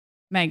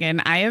Megan,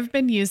 I have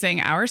been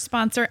using our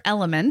sponsor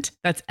Element,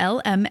 that's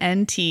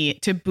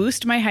LMNT, to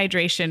boost my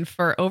hydration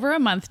for over a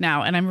month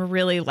now, and I'm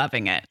really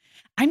loving it.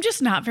 I'm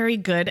just not very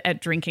good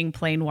at drinking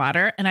plain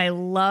water, and I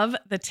love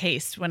the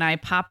taste when I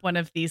pop one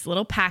of these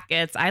little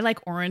packets. I like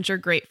orange or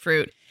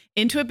grapefruit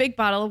into a big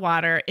bottle of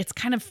water. It's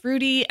kind of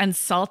fruity and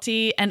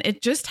salty, and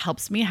it just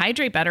helps me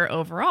hydrate better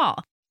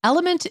overall.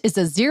 Element is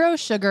a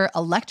zero-sugar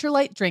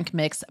electrolyte drink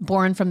mix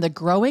born from the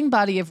growing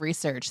body of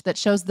research that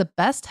shows the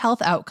best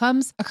health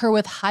outcomes occur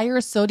with higher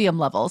sodium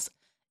levels.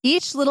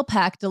 Each little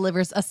pack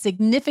delivers a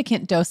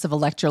significant dose of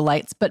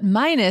electrolytes, but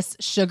minus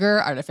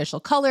sugar, artificial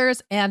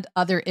colors, and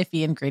other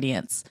iffy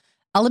ingredients.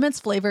 Element's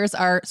flavors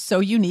are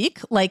so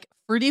unique, like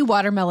fruity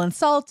watermelon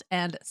salt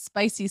and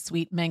spicy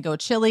sweet mango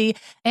chili.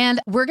 And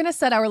we're going to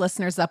set our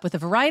listeners up with a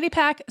variety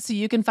pack so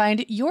you can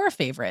find your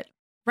favorite.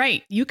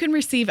 Right. You can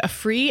receive a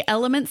free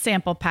Element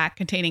sample pack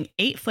containing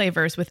 8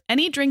 flavors with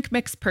any drink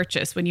mix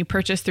purchase when you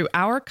purchase through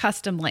our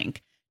custom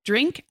link,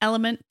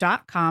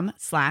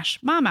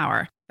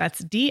 drinkelement.com/momhour.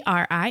 That's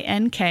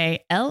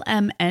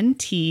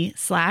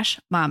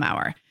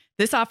DRINKLMNT/momhour.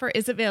 This offer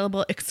is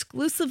available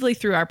exclusively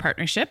through our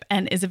partnership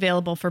and is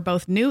available for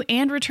both new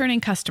and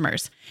returning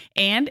customers.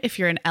 And if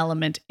you're an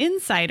Element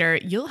insider,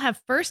 you'll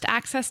have first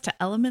access to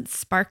Element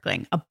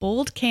Sparkling, a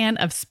bold can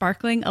of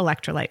sparkling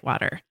electrolyte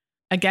water.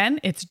 Again,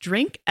 it's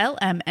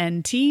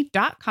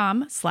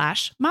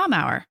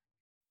drinklmnt.com/momhour.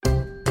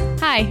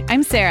 Hi,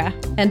 I'm Sarah.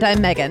 And I'm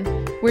Megan.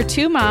 We're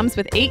 2 moms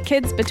with 8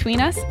 kids between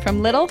us,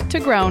 from little to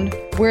grown.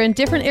 We're in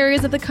different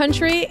areas of the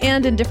country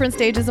and in different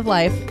stages of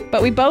life.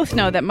 But we both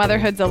know that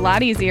motherhood's a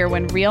lot easier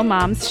when real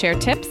moms share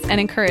tips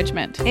and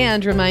encouragement.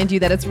 And remind you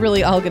that it's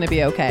really all going to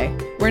be okay.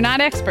 We're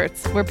not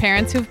experts. We're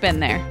parents who've been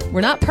there.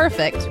 We're not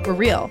perfect. We're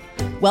real.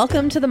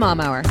 Welcome to the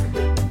Mom Hour.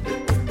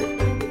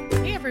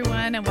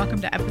 And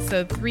welcome to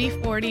episode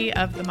 340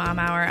 of the Mom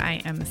Hour.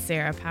 I am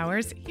Sarah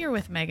Powers, here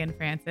with Megan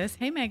Francis.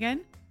 Hey,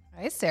 Megan.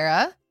 Hi,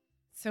 Sarah.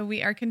 So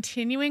we are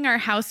continuing our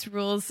house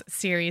rules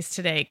series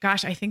today.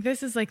 Gosh, I think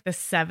this is like the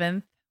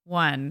 7th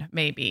one,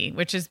 maybe,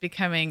 which is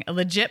becoming a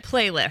legit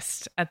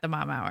playlist at the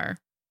Mom Hour.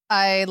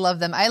 I love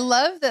them. I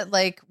love that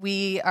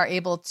we are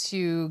able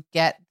to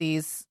get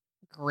these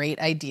great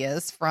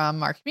ideas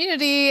from our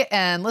community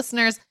and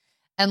listeners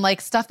and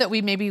stuff that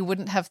we maybe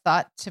wouldn't have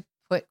thought to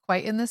put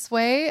quite in this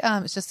way.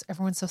 It's just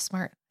everyone's so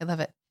smart. I love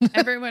it.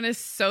 Everyone is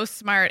so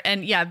smart.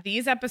 And yeah,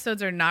 these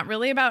episodes are not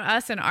really about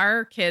us and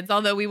our kids,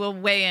 although we will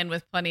weigh in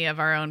with plenty of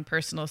our own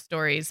personal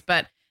stories.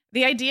 But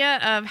the idea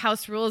of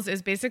house rules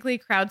is basically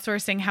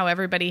crowdsourcing how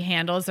everybody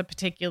handles a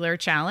particular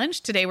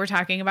challenge. Today, we're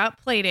talking about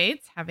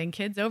playdates, having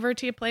kids over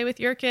to play with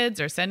your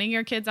kids or sending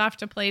your kids off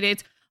to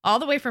playdates, all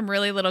the way from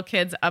really little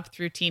kids up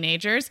through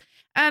teenagers.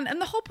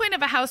 And the whole point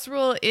of a house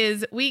rule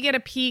is we get a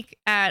peek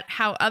at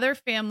how other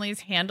families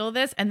handle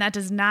this. And that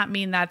does not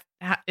mean that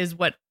is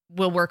what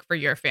will work for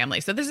your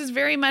family. So this is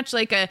very much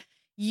like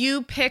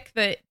you pick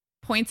the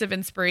points of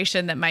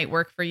inspiration that might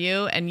work for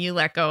you and you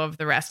let go of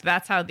the rest.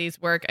 That's how these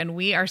work. And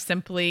we are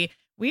simply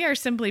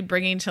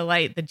bringing to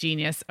light the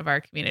genius of our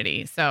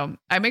community. So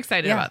I'm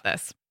excited about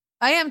this.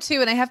 I am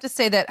too. And I have to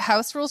say that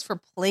house rules for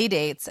play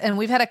dates, and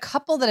we've had a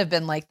couple that have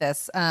been like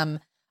this,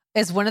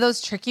 is one of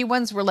those tricky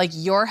ones where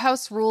your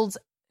house rules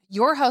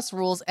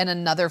and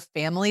another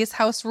family's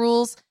house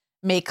rules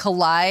may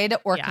collide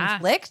or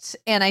conflict.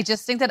 And I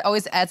just think that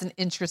always adds an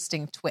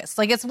interesting twist.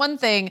 It's one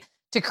thing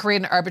to create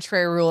an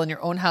arbitrary rule in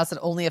your own house that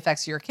only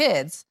affects your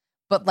kids.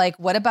 But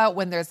what about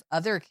when there's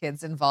other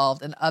kids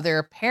involved and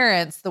other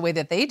parents, the way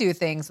that they do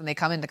things when they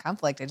come into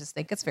conflict? I just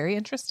think it's very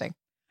interesting.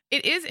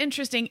 It is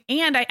interesting.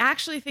 And I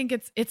actually think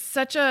it's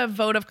such a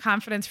vote of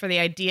confidence for the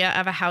idea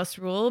of a house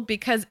rule,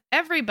 because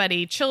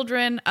everybody,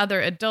 children,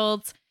 other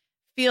adults,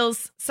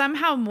 feels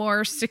somehow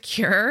more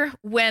secure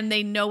when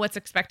they know what's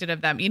expected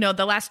of them.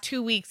 The last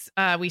 2 weeks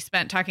we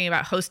spent talking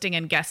about hosting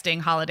and guesting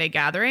holiday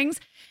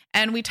gatherings.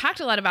 And we talked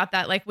a lot about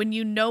that. When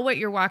you know what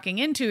you're walking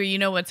into or you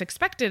know what's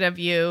expected of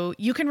you,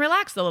 you can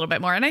relax a little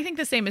bit more. And I think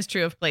the same is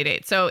true of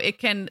Playdate. So it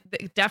can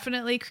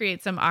definitely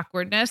create some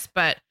awkwardness,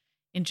 but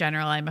in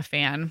general, I'm a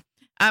fan.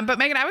 But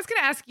Megan, I was going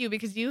to ask you,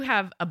 because you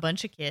have a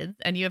bunch of kids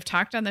and you have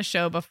talked on the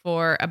show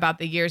before about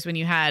the years when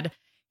you had,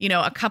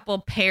 a couple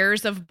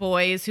pairs of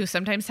boys who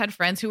sometimes had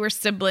friends who were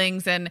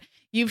siblings, and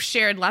you've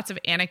shared lots of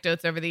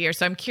anecdotes over the years.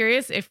 So I'm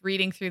curious if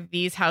reading through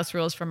these house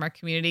rules from our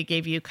community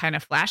gave you kind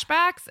of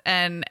flashbacks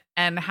and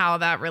how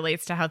that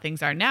relates to how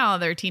things are now.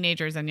 They're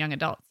teenagers and young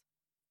adults.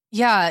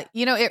 Yeah.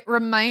 It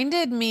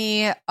reminded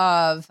me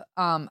of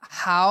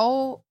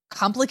how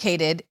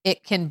complicated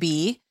it can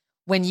be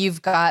when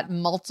you've got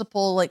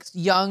multiple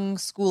young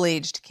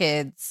school-aged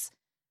kids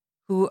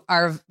who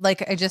are,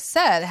 like I just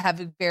said, have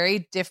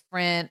very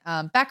different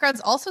backgrounds.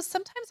 Also,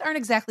 sometimes aren't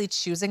exactly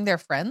choosing their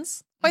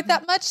friends quite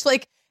that much.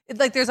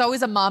 There's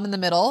always a mom in the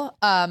middle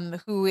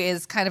who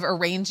is kind of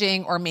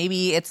arranging, or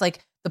maybe it's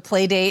the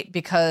play date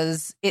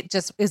because it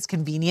just is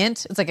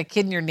convenient. It's a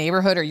kid in your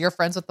neighborhood, or you're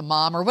friends with the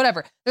mom or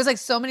whatever. There's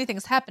so many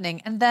things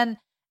happening. And then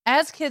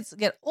as kids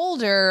get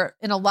older,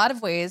 in a lot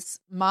of ways,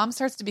 mom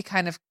starts to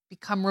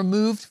become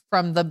removed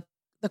from the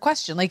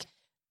question.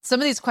 some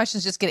of these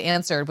questions just get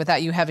answered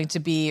without you having to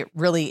be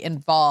really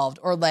involved,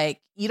 or like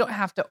you don't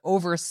have to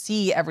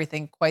oversee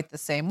everything quite the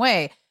same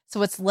way.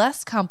 So it's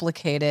less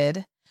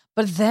complicated,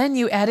 but then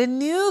you add in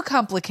new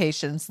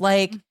complications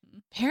like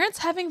parents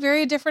having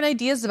very different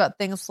ideas about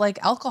things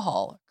like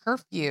alcohol,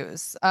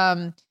 curfews,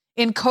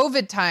 in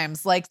COVID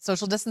times, like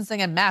social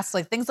distancing and masks,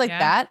 like things like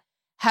that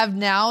have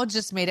now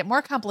just made it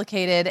more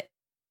complicated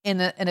in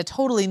a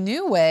totally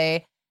new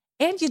way.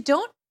 And you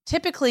don't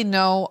typically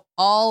know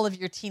all of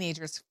your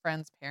teenagers'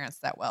 friends' parents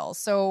that well.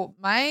 So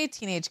my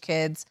teenage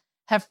kids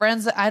have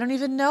friends that I don't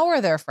even know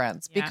are their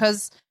friends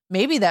because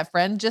maybe that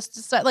friend just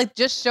decided, like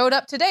just showed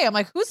up today. I'm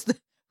like,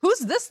 who's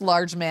this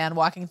large man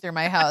walking through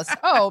my house?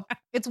 Oh,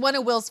 it's one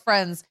of Will's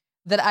friends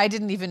that I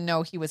didn't even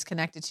know he was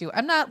connected to.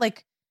 I'm not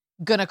like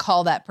gonna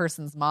call that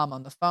person's mom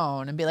on the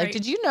phone and be like,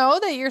 did you know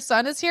that your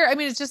son is here? I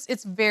mean,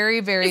 it's very,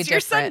 very Is different. your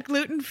son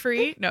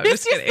gluten-free? No,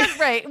 just kidding.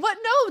 Right. What?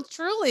 No,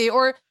 truly.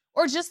 Or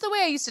just the way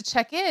I used to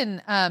check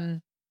in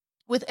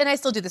with, and I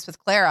still do this with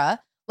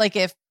Clara. Like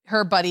if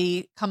her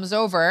buddy comes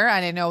over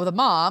and I know the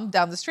mom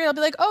down the street, I'll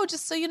be like, oh,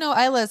 just so you know,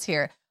 Isla's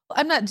here. Well,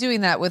 I'm not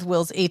doing that with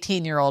Will's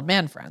 18-year-old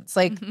man friends.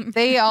 Like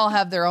they all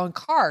have their own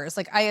cars.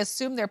 Like I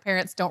assume their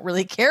parents don't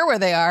really care where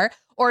they are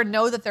or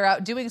know that they're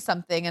out doing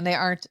something and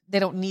they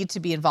don't need to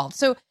be involved.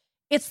 So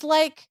it's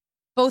like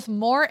both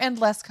more and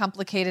less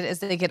complicated as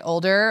they get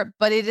older,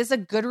 but it is a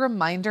good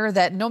reminder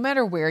that no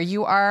matter where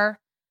you are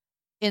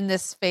in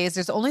this phase,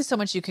 there's only so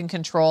much you can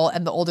control.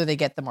 And the older they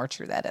get, the more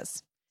true that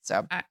is.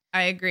 So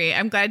I agree.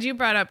 I'm glad you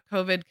brought up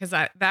COVID because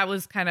that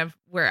was kind of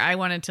where I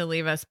wanted to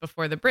leave us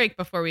before the break,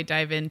 before we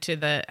dive into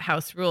the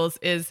house rules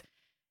is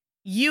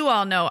you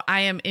all know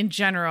I am in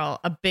general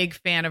a big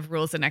fan of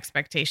rules and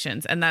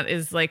expectations. And that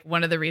is like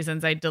one of the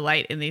reasons I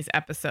delight in these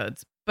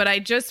episodes. But I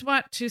just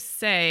want to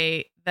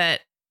say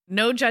that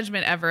no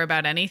judgment ever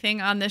about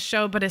anything on this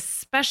show, but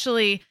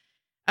especially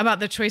about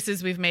the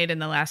choices we've made in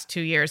the last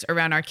 2 years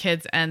around our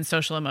kids and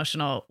social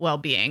emotional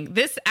well-being.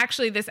 This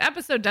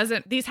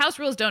episode these house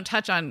rules don't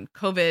touch on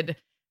COVID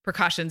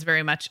precautions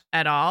very much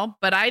at all.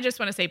 But I just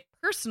want to say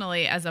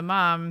personally, as a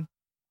mom,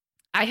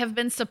 I have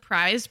been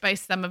surprised by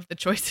some of the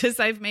choices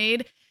I've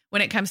made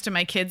when it comes to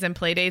my kids and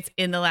playdates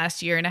in the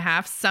last year and a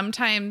half.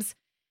 Sometimes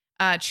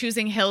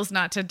choosing hills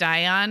not to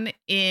die on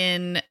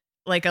in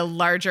like a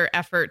larger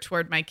effort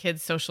toward my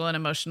kids' social and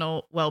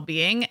emotional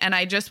well-being. And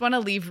I just want to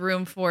leave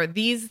room for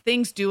these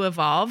things do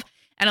evolve.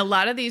 And a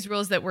lot of these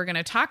rules that we're going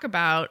to talk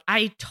about,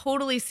 I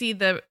totally see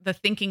the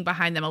thinking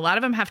behind them. A lot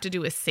of them have to do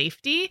with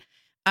safety,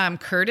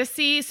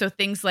 courtesy. So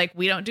things like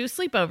we don't do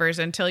sleepovers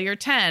until you're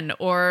 10,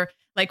 or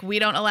like we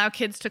don't allow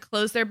kids to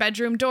close their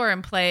bedroom door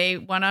and play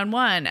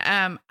one-on-one.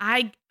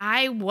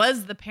 I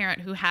was the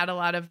parent who had a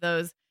lot of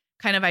those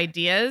kind of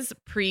ideas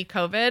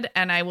pre-COVID.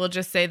 And I will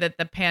just say that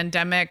the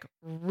pandemic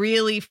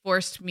really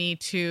forced me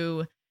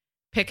to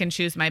pick and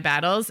choose my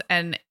battles.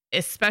 And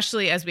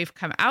especially as we've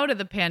come out of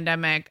the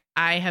pandemic,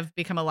 I have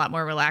become a lot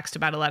more relaxed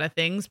about a lot of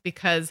things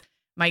because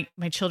my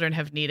children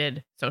have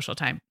needed social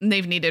time and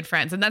they've needed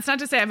friends. And that's not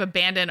to say I've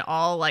abandoned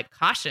all like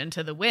caution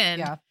to the wind.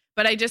 Yeah.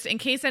 But I just, in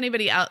case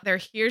anybody out there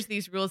hears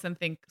these rules and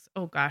thinks,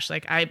 oh gosh,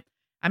 like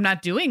I'm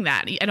not doing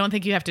that. I don't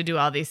think you have to do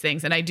all these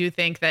things. And I do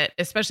think that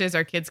especially as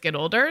our kids get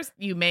older,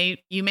 you may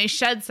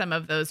shed some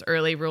of those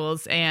early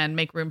rules and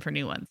make room for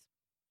new ones.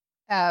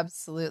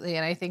 Absolutely.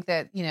 And I think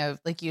that,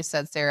 like you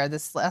said, Sarah,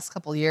 this last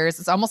couple of years,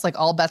 it's almost like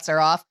all bets are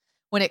off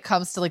when it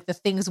comes to like the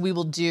things we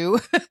will do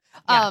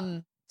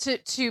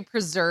to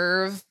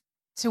preserve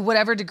to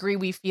whatever degree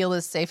we feel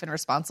is safe and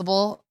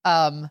responsible.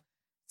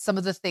 Some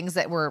of the things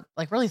that were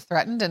like really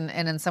threatened and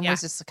in some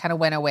ways just kind of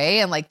went away.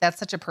 And like, that's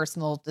such a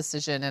personal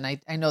decision. And I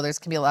know there's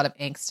can be a lot of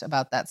angst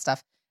about that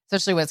stuff,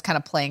 especially when it's kind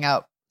of playing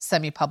out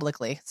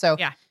semi-publicly. So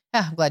yeah,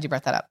 I'm glad you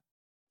brought that up.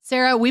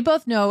 Sarah, we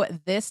both know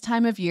this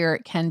time of year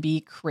can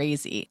be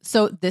crazy.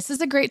 So this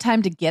is a great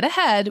time to get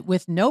ahead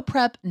with no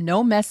prep,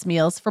 no mess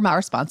meals from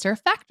our sponsor,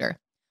 Factor.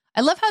 I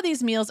love how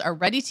these meals are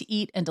ready to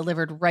eat and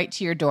delivered right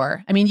to your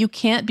door. I mean, you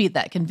can't beat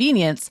that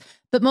convenience,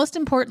 but most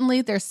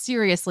importantly, they're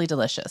seriously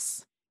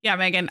delicious. Yeah,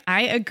 Megan,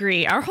 I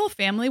agree. Our whole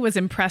family was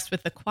impressed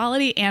with the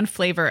quality and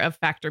flavor of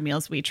Factor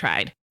meals we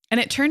tried. And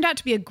it turned out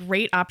to be a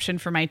great option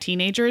for my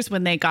teenagers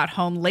when they got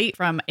home late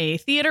from a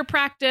theater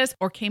practice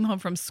or came home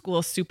from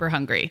school super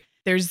hungry.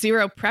 There's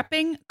zero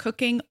prepping,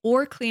 cooking,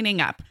 or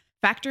cleaning up.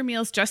 Factor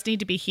meals just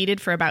need to be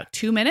heated for about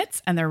 2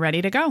 minutes and they're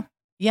ready to go.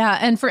 Yeah,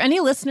 and for any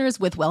listeners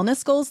with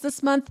wellness goals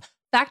this month,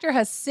 Factor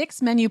has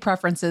 6 menu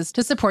preferences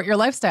to support your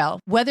lifestyle,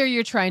 whether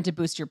you're trying to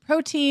boost your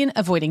protein,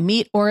 avoiding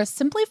meat, or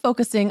simply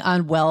focusing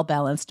on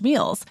well-balanced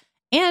meals.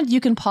 And you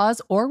can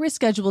pause or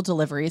reschedule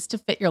deliveries to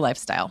fit your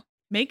lifestyle.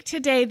 Make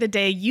today the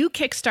day you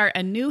kickstart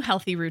a new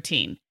healthy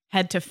routine.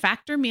 Head to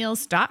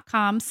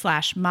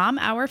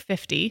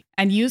factormeals.com/momhour50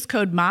 and use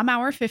code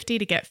momhour50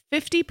 to get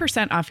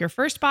 50% off your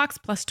first box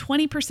plus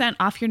 20%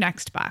 off your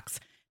next box.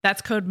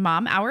 That's code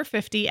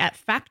momhour50 at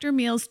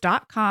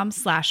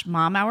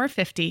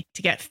factormeals.com/momhour50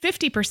 to get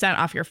 50%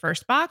 off your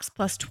first box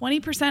plus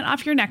 20%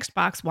 off your next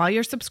box while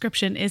your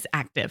subscription is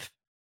active.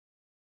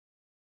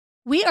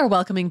 We are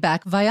welcoming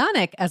back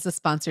Vionic as a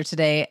sponsor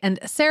today. And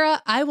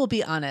Sarah, I will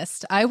be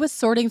honest, I was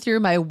sorting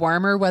through my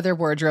warmer weather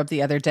wardrobe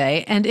the other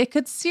day, and it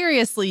could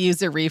seriously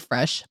use a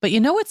refresh. But you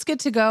know what's good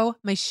to go?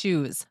 My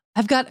shoes.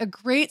 I've got a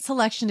great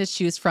selection to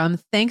choose from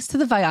thanks to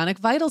the Vionic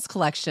Vitals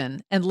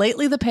collection. And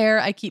lately, the pair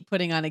I keep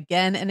putting on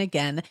again and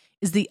again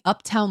is the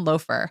Uptown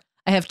Loafer.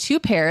 I have two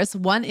pairs,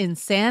 one in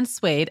sand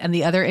suede and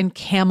the other in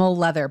camel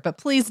leather, but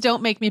please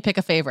don't make me pick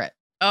a favorite.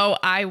 Oh,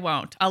 I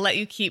won't. I'll let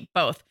you keep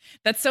both.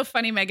 That's so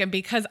funny, Megan,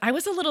 because I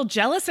was a little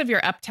jealous of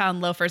your Uptown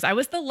loafers. I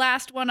was the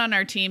last one on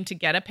our team to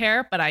get a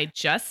pair, but I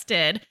just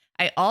did.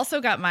 I also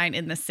got mine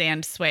in the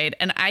sand suede,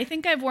 and I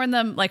think I've worn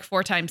them like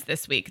 4 times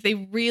this week. They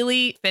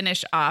really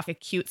finish off a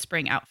cute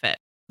spring outfit.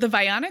 The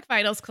Vionic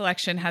Vitals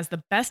collection has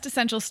the best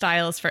essential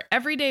styles for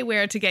everyday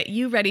wear to get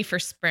you ready for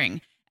spring.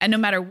 And no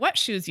matter what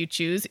shoes you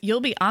choose, you'll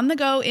be on the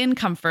go in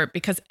comfort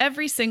because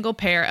every single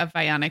pair of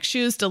Vionic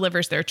shoes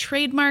delivers their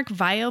trademark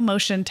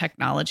VioMotion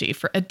technology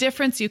for a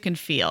difference you can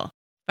feel.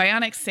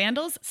 Vionic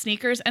sandals,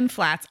 sneakers, and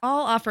flats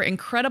all offer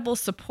incredible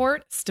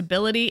support,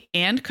 stability,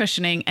 and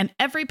cushioning, and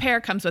every pair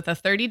comes with a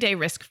 30-day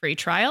risk-free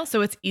trial,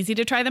 so it's easy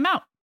to try them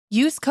out.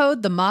 Use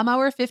code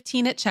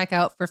TheMomHour15 at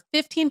checkout for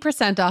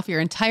 15% off your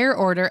entire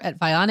order at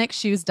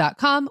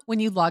VionicShoes.com when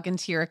you log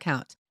into your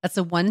account. That's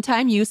a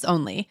one-time use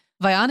only.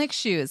 Vionic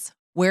Shoes.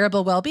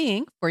 Wearable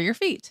well-being for your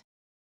feet.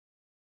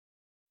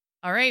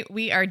 All right,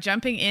 we are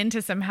jumping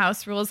into some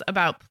house rules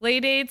about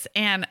Playdates,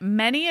 and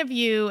many of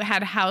you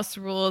had house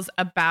rules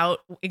about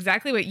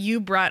exactly what you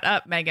brought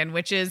up, Megan,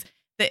 which is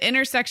the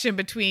intersection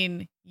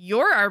between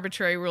your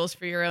arbitrary rules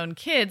for your own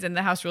kids and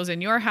the house rules in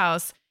your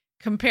house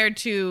compared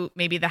to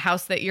maybe the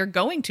house that you're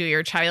going to,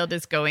 your child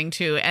is going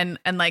to, and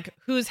like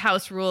whose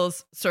house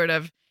rules sort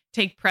of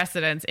take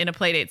precedence in a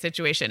Playdate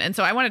situation. And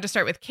so I wanted to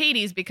start with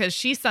Katie's because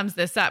she sums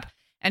this up.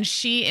 And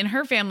she, in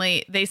her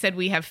family, they said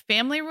we have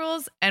family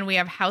rules and we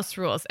have house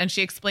rules. And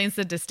she explains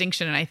the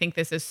distinction. And I think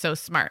this is so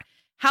smart.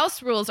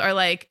 House rules are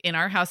like, in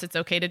our house, it's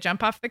okay to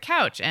jump off the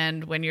couch.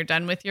 And when you're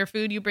done with your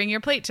food, you bring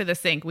your plate to the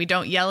sink. We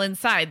don't yell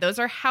inside. Those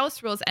are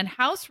house rules. And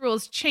house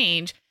rules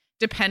change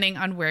depending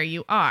on where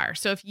you are.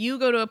 So if you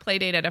go to a play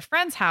date at a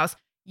friend's house,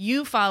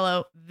 you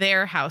follow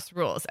their house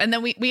rules. And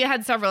then we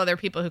had several other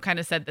people who kind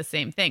of said the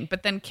same thing.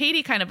 But then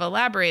Katie kind of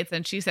elaborates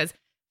and she says,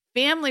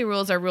 family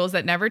rules are rules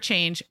that never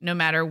change no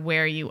matter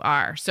where you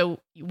are. So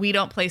we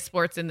don't play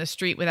sports in the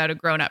street without a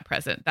grown-up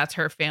present. That's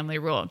her family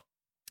rule.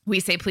 We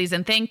say please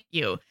and thank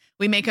you.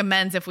 We make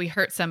amends if we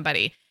hurt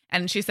somebody.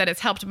 And she said, it's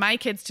helped my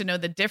kids to know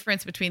the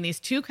difference between these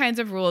two kinds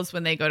of rules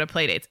when they go to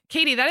play dates.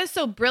 Katie, that is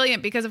so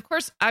brilliant because, of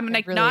course, I'm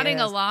like really nodding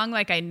along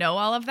like I know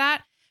all of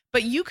that.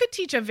 But you could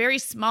teach a very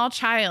small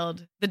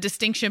child the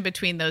distinction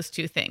between those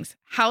two things.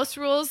 House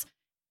rules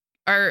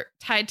are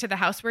tied to the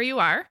house where you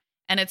are.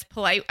 And it's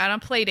polite on a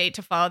play date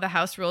to follow the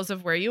house rules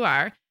of where you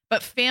are.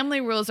 But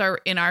family rules are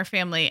in our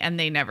family and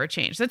they never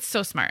change. That's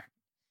so smart.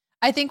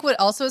 I think what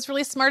also is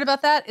really smart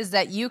about that is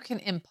that you can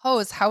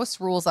impose house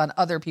rules on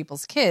other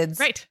people's kids.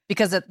 Right.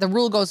 Because the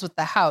rule goes with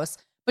the house.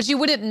 But you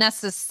wouldn't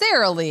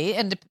necessarily,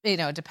 and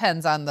it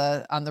depends on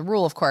the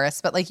rule, of course,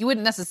 but like you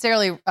wouldn't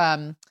necessarily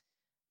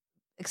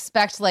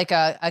expect like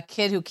a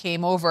kid who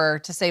came over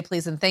to say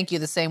please and thank you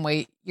the same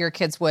way your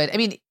kids would. I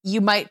mean, you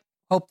might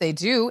hope they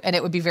do, and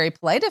it would be very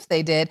polite if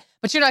they did,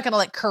 but you're not going to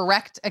like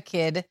correct a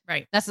kid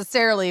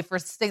necessarily for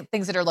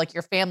things that are like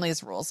your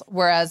family's rules.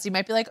 Whereas you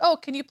might be like, oh,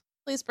 can you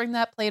please bring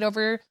that plate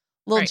over,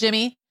 little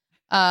Jimmy?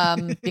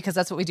 Because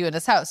that's what we do in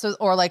this house. So,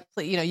 or like,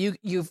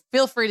 you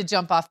feel free to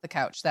jump off the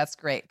couch. That's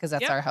great because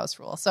that's our house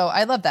rule. So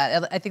I love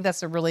that. I think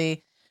that's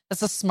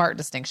a smart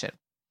distinction.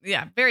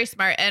 Yeah, very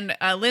smart. And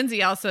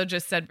Lindsay also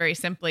just said very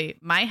simply,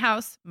 my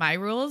house, my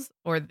rules,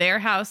 or their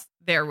house,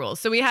 their rules.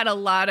 So we had a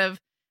lot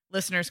of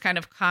listeners kind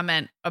of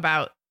comment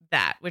about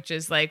that, which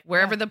is like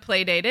wherever the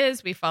play date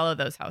is, we follow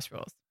those house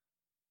rules.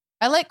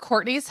 I like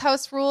Courtney's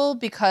house rule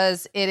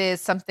because it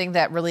is something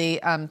that really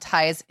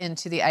ties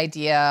into the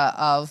idea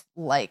of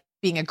like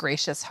being a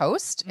gracious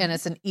host.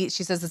 Mm-hmm. And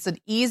she says it's an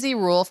easy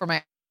rule for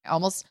my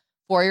almost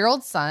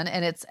 4-year-old son.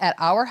 And it's at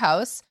our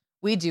house.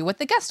 We do what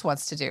the guest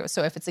wants to do.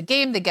 So if it's a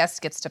game, the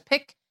guest gets to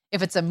pick.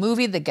 If it's a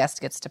movie, the guest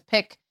gets to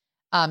pick.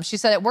 She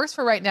said it works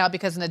for right now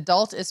because an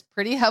adult is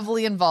pretty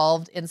heavily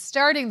involved in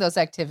starting those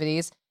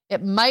activities.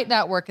 It might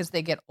not work as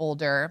they get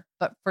older,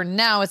 but for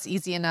now it's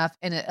easy enough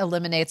and it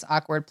eliminates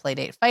awkward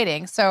playdate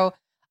fighting. So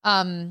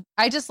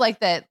I just like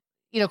that,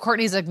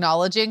 Courtney's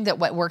acknowledging that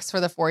what works for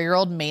the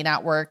 4-year-old may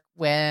not work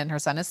when her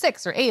son is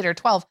 6 or 8 or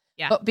 12.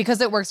 Yeah. But because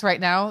it works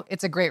right now,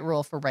 it's a great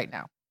rule for right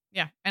now.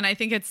 Yeah. And I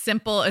think it's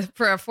simple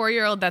for a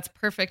 4-year-old. That's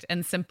perfect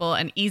and simple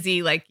and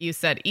easy. Like you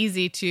said,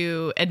 easy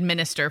to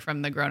administer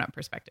from the grown-up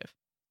perspective.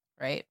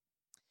 Right.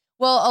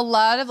 Well, a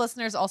lot of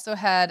listeners also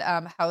had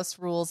house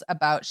rules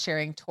about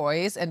sharing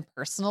toys and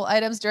personal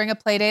items during a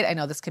play date. I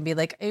know this can be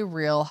like a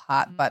real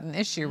hot button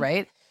issue,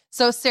 right?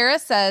 So Sarah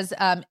says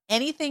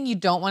anything you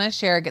don't want to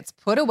share gets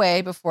put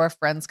away before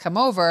friends come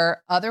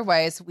over.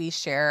 Otherwise, we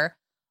share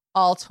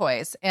all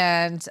toys.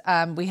 And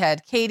we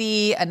had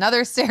Katie,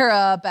 another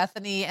Sarah,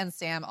 Bethany, and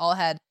Sam all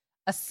had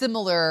a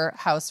similar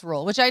house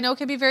rule, which I know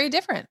can be very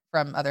different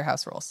from other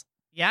house rules.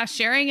 Yeah,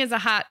 sharing is a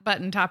hot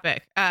button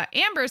topic.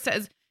 Amber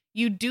says,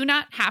 you do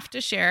not have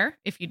to share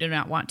if you do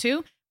not want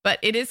to, but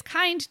it is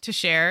kind to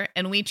share,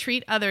 and we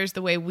treat others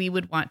the way we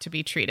would want to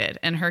be treated.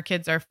 And her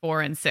kids are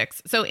 4 and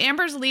 6. So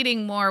Amber's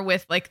leading more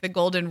with like the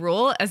golden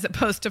rule as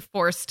opposed to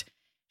forced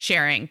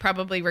sharing,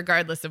 probably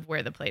regardless of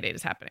where the play date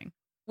is happening.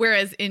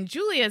 Whereas in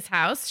Julia's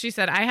house, she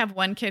said, I have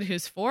one kid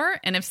who's 4,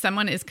 and if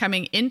someone is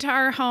coming into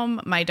our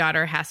home, my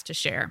daughter has to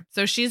share.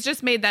 So she's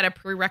just made that a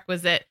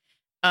prerequisite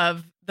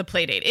of the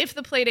play date. If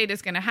the play date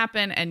is going to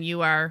happen and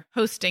you are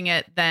hosting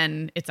it,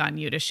 then it's on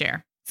you to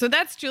share. So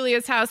that's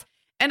Julia's house.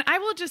 And I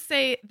will just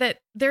say that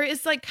there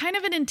is like kind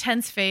of an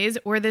intense phase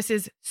where this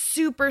is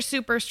super,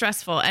 super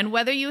stressful. And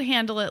whether you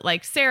handle it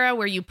like Sarah,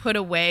 where you put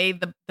away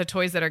the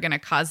toys that are going to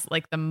cause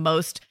like the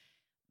most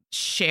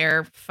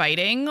share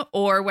fighting,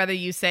 or whether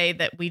you say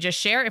that we just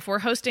share, if we're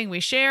hosting, we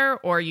share,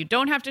 or you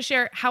don't have to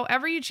share,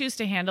 however you choose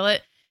to handle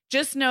it,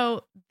 just know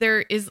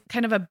there is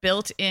kind of a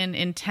built-in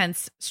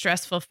intense,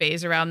 stressful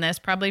phase around this,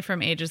 probably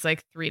from ages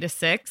like 3 to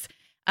 6.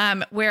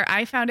 Where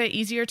I found it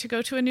easier to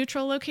go to a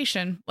neutral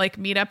location, like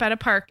meet up at a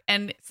park.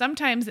 And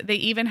sometimes they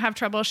even have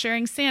trouble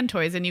sharing sand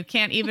toys, and you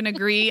can't even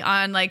agree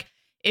on like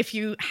if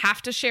you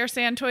have to share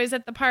sand toys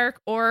at the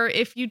park or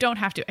if you don't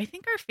have to. I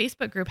think our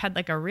Facebook group had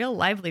like a real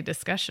lively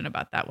discussion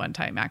about that one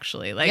time,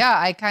 actually. Like, yeah,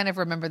 I kind of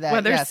remember that.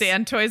 Whether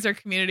sand toys are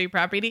community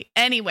property.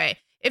 Anyway,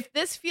 if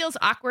this feels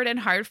awkward and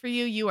hard for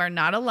you, you are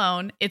not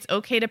alone. It's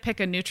okay to pick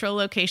a neutral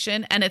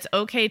location, and it's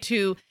okay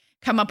to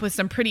come up with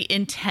some pretty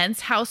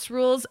intense house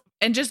rules.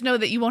 And just know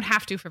that you won't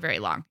have to for very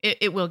long.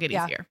 It will get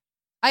easier.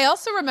 I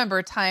also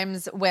remember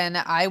times when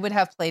I would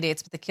have play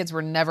dates, but the kids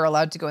were never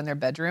allowed to go in their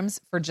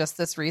bedrooms for just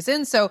this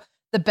reason. So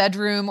the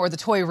bedroom or the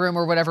toy room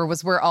or whatever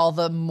was where all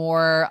the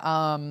more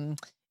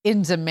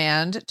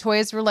in-demand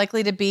toys were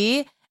likely to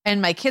be.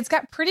 And my kids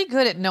got pretty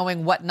good at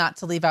knowing what not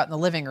to leave out in the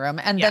living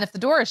room. And then if the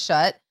door is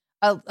shut,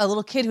 a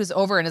little kid who's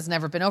over and has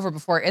never been over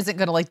before isn't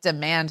going to like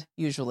demand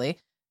usually.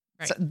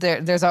 Right. So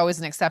there's always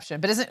an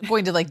exception, but isn't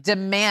going to like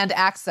demand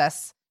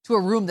access to a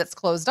room that's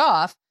closed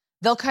off.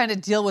 They'll kind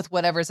of deal with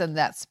whatever's in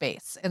that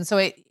space. And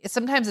so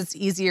sometimes it's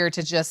easier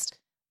to just,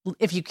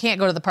 if you can't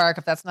go to the park,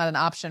 if that's not an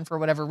option for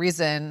whatever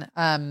reason,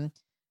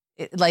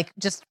 like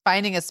just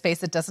finding a space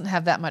that doesn't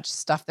have that much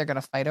stuff they're going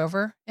to fight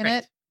over in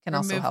it can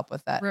also help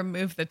with that.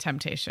 Remove the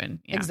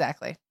temptation. Yeah.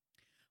 Exactly.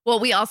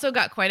 Well, we also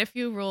got quite a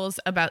few rules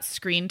about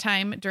screen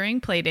time during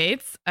play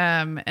dates.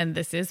 And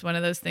this is one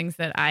of those things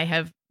that I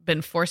have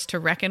been forced to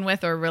reckon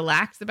with or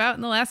relax about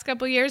in the last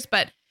couple of years.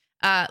 But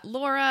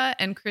Laura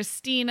and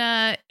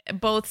Christina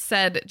both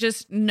said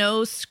just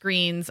no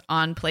screens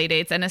on play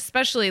dates. And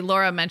especially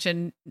Laura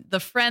mentioned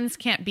the friends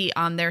can't be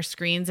on their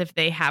screens. If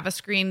they have a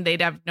screen,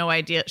 they'd have no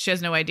idea. She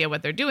has no idea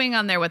what they're doing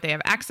on there, what they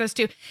have access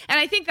to. And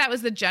I think that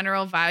was the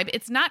general vibe.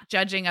 It's not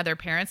judging other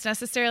parents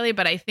necessarily,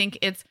 but I think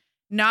it's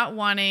not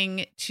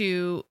wanting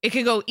to, it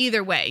could go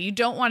either way. You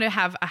don't want to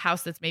have a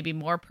house that's maybe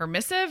more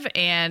permissive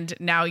and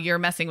now you're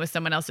messing with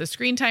someone else's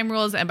screen time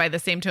rules. And by the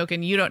same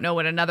token, you don't know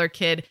what another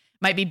kid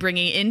might be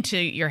bringing into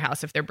your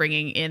house if they're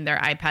bringing in their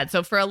iPad.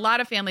 So for a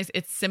lot of families,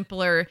 it's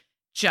simpler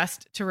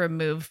just to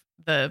remove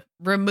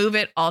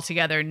it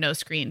altogether. No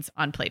screens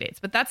on play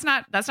dates, but that's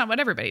not what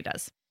everybody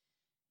does.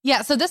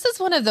 Yeah. So this is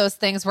one of those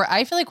things where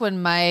I feel like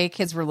when my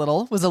kids were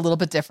little was a little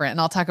bit different,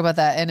 and I'll talk about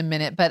that in a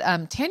minute.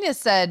 But Tanya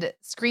said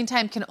screen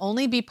time can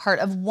only be part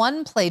of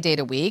one play date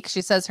a week.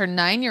 She says her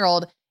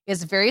 9-year-old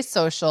is very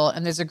social,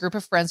 and there's a group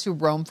of friends who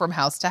roam from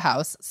house to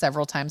house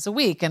several times a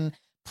week. And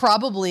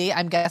probably,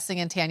 I'm guessing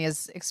in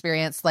Tanya's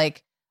experience,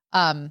 like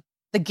the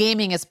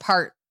gaming is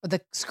part of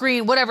the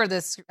screen, whatever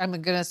this, I'm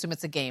going to assume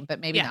it's a game, but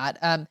maybe not,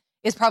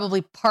 is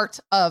probably part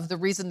of the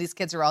reason these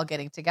kids are all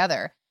getting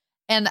together.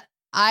 And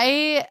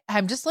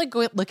I'm just like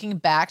looking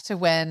back to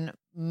when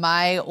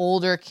my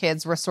older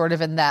kids were sort of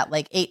in that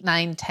like 8,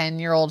 9,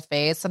 10-year-old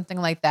phase, something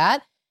like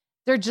that.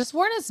 There just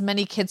weren't as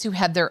many kids who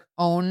had their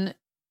own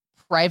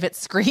private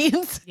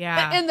screens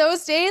in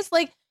those days.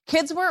 Like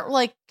kids weren't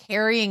like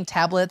carrying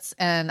tablets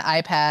and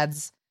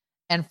iPads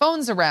and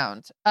phones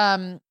around.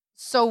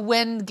 So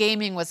when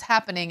gaming was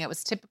happening, it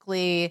was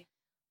typically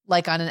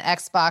like on an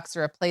Xbox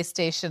or a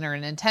PlayStation or a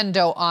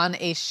Nintendo on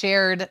a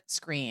shared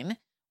screen,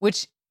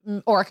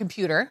 or a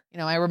computer. You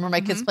know, I remember my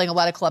kids playing a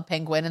lot of Club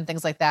Penguin and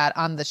things like that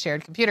on the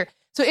shared computer.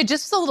 So it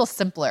just was a little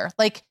simpler.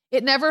 Like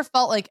it never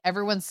felt like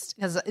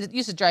because it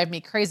used to drive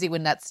me crazy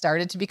when that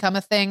started to become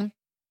a thing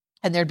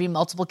and there'd be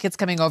multiple kids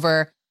coming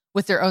over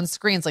with their own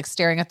screens, like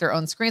staring at their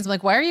own screens. I'm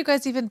like, why are you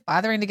guys even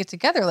bothering to get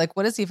together? Like,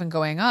 what is even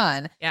going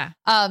on? Yeah.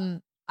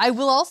 I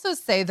will also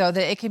say though,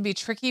 that it can be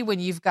tricky when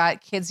you've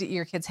got kids that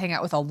your kids hang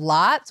out with a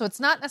lot. So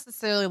it's not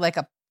necessarily like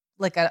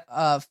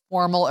a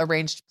formal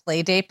arranged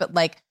play date, but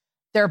like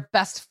their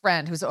best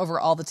friend who's over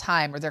all the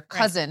time or their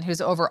cousin who's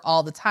over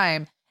all the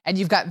time. And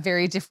you've got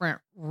very different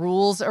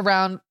rules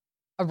around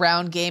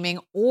gaming,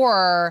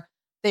 or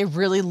they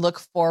really look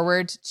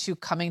forward to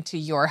coming to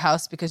your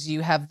house because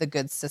you have the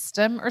good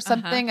system or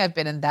something. I've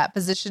been in that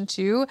position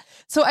too.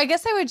 So I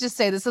guess I would just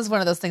say this is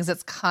one of those things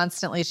that's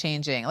constantly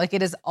changing. Like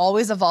it is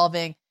always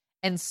evolving.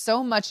 And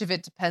so much of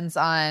it depends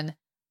on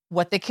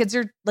what the kids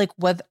are like.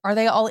 What are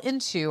they all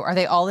into? Are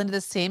they all into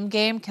the same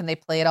game? Can they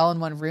play it all in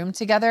one room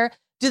together?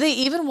 Do they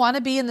even want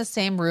to be in the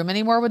same room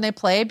anymore when they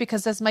play?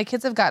 Because as my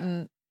kids have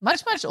gotten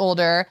much, much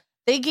older,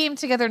 they game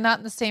together, not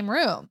in the same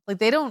room. Like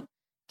they don't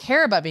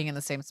care about being in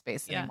the same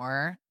space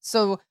anymore.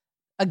 So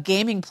a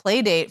gaming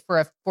play date for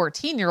a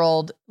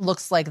 14-year-old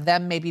looks like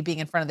them maybe being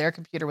in front of their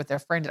computer with their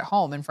friend at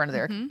home in front of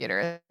their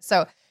computer.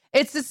 So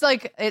it's just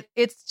like,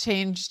 it's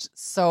changed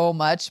so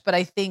much, but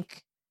I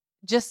think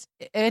just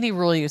any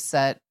rule you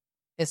set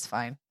is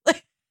fine.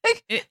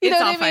 You know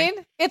what I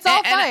mean? It's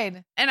all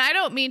fine. And I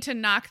don't mean to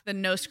knock the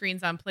no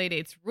screens on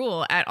Playdates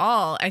rule at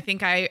all. I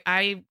think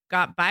I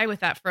got by with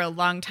that for a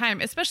long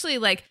time, especially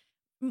like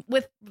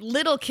with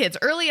little kids,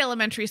 early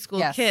elementary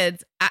school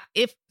kids.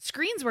 If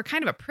screens were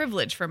kind of a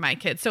privilege for my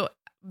kids. So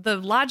the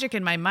logic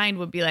in my mind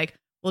would be like,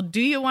 well,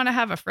 do you want to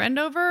have a friend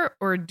over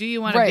or do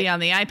you want to be on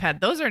the iPad?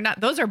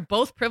 Those are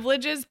both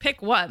privileges.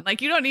 Pick one.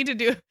 Like you don't need to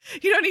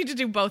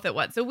do both at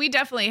once. So we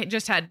definitely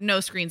just had no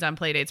screens on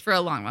Playdates for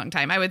a long, long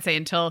time. I would say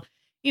until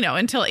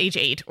age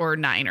 8 or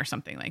 9 or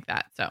something like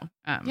that. So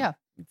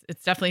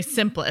it's definitely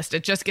simplest.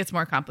 It just gets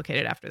more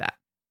complicated after that.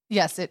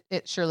 Yes, it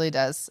surely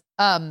does.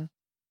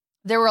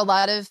 There were a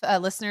lot of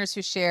listeners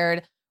who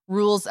shared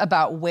rules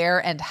about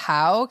where and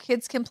how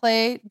kids can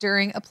play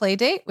during a play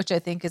date, which I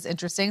think is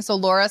interesting. So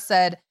Laura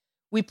said,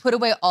 we put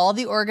away all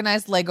the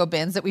organized Lego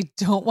bins that we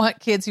don't want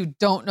kids who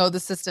don't know the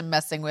system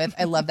messing with.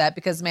 I love that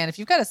because, man, if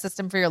you've got a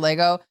system for your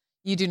Lego,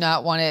 you do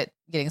not want it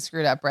getting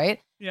screwed up, right?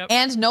 Yep.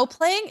 And no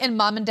playing in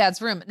mom and dad's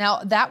room.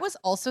 Now, that was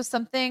also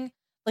something,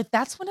 like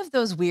that's one of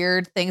those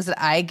weird things that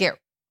I get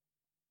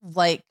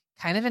like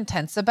kind of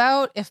intense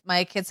about. If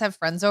my kids have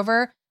friends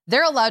over,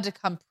 they're allowed to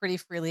come pretty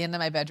freely into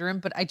my bedroom,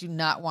 but I do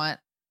not want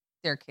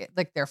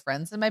their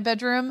friends in my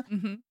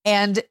bedroom.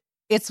 And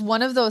it's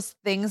one of those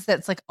things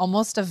that's like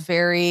almost a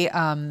very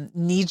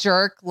knee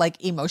jerk,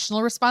 like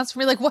emotional response for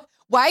me. Like,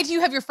 why do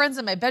you have your friends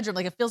in my bedroom?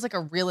 Like, it feels like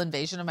a real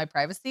invasion of my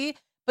privacy.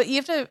 But you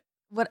have to,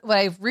 what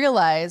I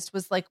realized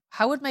was like,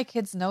 how would my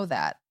kids know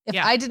that? If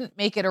I didn't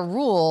make it a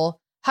rule,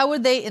 how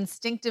would they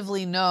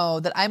instinctively know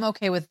that I'm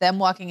okay with them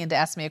walking in to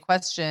ask me a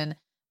question,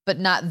 but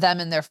not them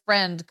and their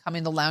friend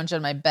coming to lounge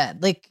on my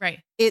bed? Like,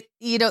 it,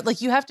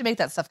 like you have to make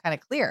that stuff kind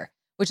of clear,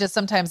 which is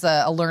sometimes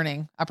a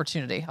learning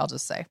opportunity, I'll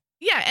just say.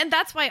 Yeah. And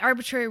that's why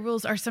arbitrary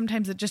rules are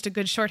sometimes just a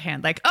good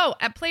shorthand. Like, oh,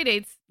 at play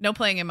dates, no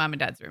playing in mom and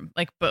dad's room.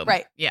 Like, boom.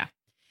 Right. Yeah.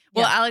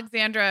 Well,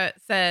 Alexandra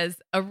says,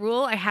 a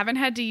rule I haven't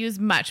had to use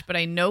much, but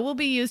I know will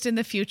be used in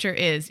the future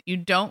is you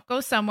don't go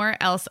somewhere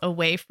else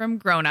away from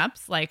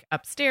grownups, like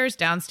upstairs,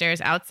 downstairs,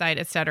 outside,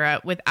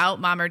 etc.,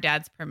 without mom or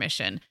dad's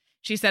permission.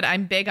 She said,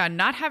 I'm big on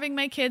not having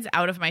my kids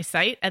out of my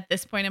sight at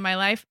this point in my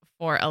life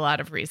for a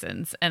lot of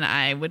reasons. And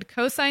I would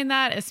co-sign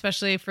that,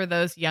 especially for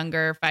those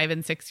younger 5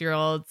 and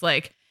 6-year-olds.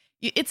 Like,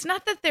 it's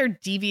not that they're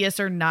devious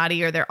or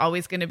naughty or they're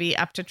always going to be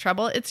up to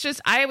trouble. It's just,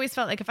 I always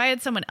felt like if I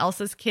had someone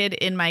else's kid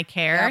in my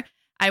care,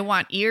 I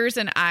want ears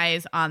and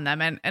eyes on them.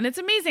 And it's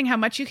amazing how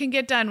much you can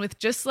get done with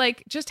just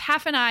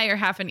half an eye or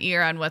half an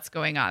ear on what's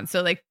going on.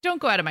 So like, don't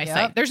go out of my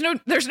sight. There's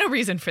no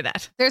reason for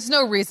that. There's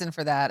no reason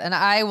for that. And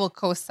I will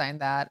co-sign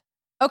that.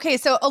 Okay.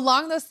 So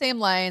along those same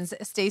lines,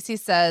 Stacy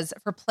says,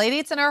 for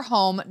playdates in our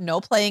home,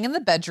 no playing in the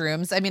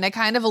bedrooms. I mean, I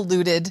kind of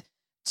alluded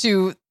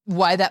to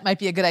why that might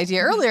be a good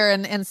idea earlier.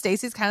 And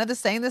Stacy's kind of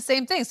saying the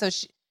same thing. So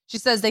she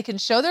says they can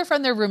show their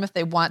friend their room if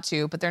they want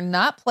to, but they're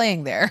not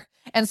playing there.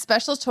 And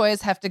special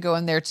toys have to go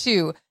in there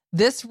too.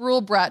 This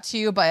rule brought to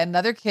you by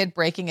another kid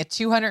breaking a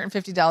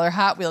 $250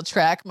 Hot Wheel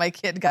track my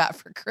kid got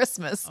for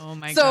Christmas. Oh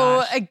my gosh.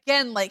 So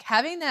again, like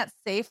having that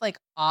safe, like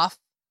off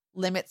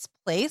limits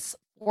place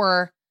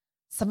for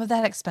some of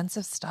that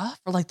expensive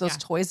stuff or like those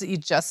toys that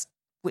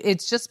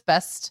it's just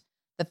best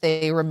that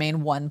they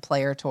remain one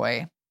player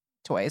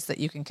toys that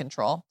you can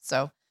control.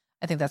 So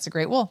I think that's a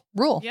great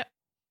rule. Yep.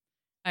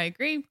 I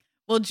agree.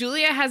 Well,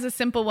 Julia has a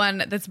simple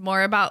one that's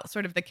more about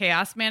sort of the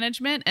chaos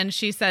management. And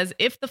she says,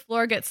 if the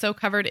floor gets so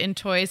covered in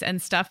toys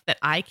and stuff that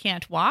I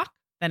can't walk,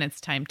 then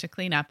it's time to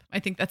clean up. I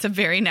think that's a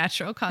very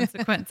natural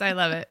consequence. I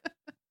love it.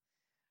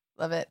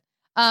 Love it.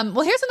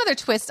 Well, here's another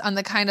twist on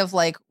the kind of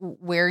like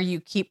where you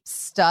keep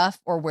stuff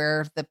or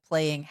where the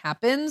playing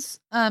happens.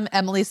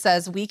 Emily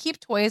says, we keep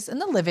toys in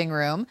the living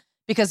room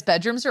because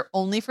bedrooms are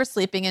only for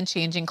sleeping and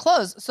changing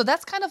clothes. So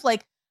that's kind of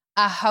like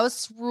a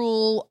house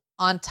rule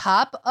on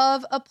top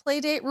of a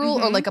play date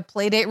rule or like a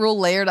play date rule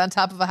layered on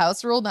top of a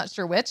house rule. Not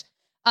sure which.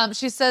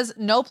 She says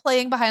no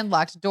playing behind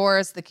locked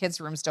doors. The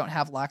kids' rooms don't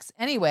have locks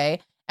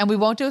anyway. And we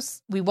won't do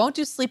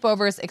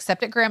sleepovers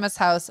except at grandma's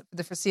house for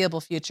the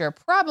foreseeable future,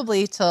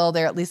 probably till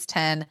they're at least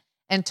 10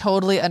 and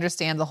totally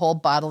understand the whole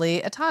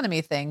bodily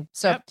autonomy thing.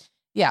 So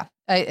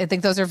I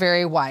think those are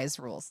very wise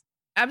rules.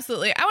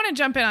 Absolutely. I want to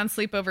jump in on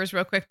sleepovers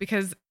real quick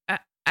because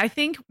I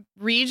think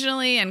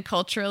regionally and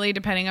culturally,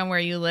 depending on where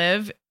you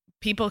live,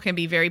 people can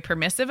be very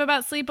permissive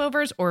about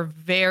sleepovers or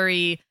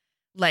very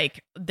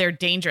like they're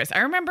dangerous. I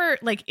remember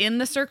like in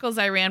the circles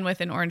I ran with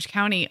in Orange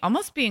County,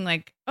 almost being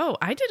like, oh,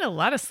 I did a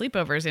lot of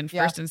sleepovers in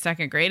first and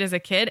second grade as a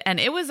kid. And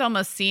it was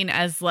almost seen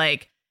as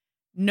like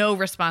no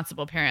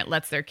responsible parent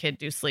lets their kid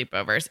do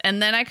sleepovers.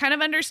 And then I kind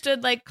of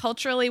understood like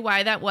culturally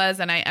why that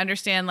was. And I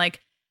understand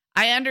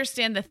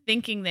the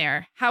thinking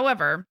there.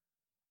 However,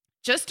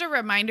 just a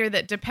reminder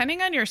that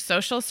depending on your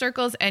social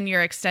circles and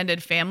your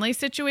extended family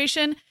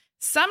situation,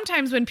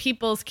 sometimes when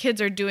people's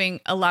kids are doing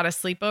a lot of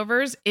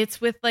sleepovers, it's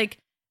with like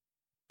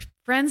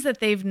friends that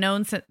they've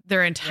known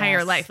their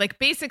entire life, like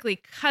basically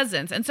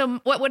cousins. And so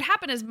what would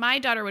happen is my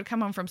daughter would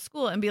come home from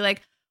school and be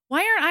like,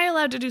 why aren't I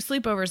allowed to do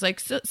sleepovers? Like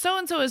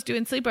so-and-so is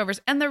doing sleepovers.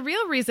 And the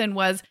real reason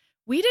was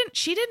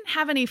she didn't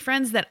have any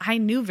friends that I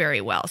knew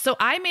very well. So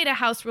I made a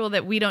house rule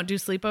that we don't do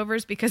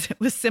sleepovers because it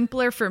was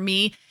simpler for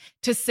me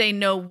to say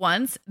no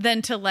once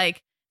than to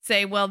like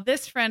say, well,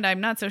 this friend,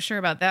 I'm not so sure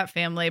about that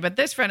family, but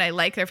this friend, I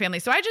like their family.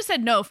 So I just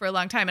said no for a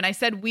long time. And I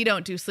said, we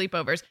don't do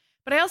sleepovers.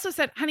 But I also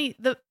said, honey,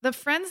 the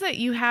friends that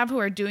you have who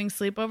are doing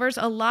sleepovers,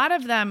 a lot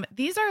of them,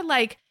 these are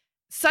like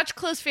such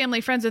close family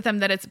friends with them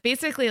that it's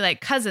basically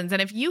like cousins.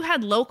 And if you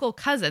had local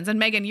cousins, and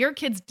Megan, your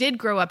kids did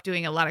grow up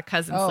doing a lot of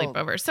cousin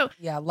sleepovers. So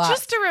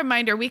just a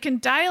reminder, we can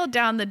dial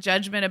down the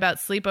judgment about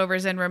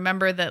sleepovers and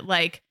remember that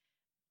like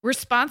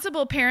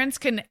responsible parents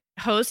can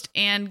host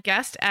and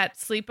guest at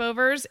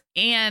sleepovers,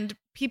 and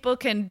people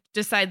can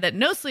decide that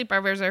no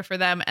sleepovers are for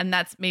them. And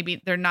that's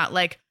maybe they're not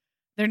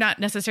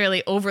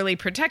necessarily overly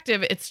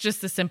protective. It's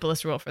just the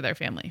simplest rule for their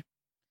family.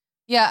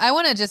 Yeah, I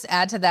want to just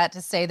add to that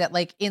to say that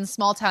like in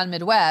small town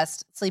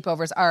Midwest,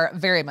 sleepovers are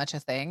very much a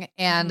thing.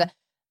 And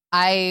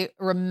I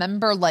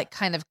remember like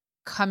kind of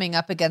coming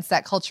up against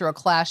that cultural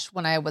clash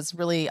when I was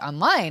really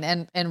online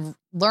and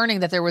learning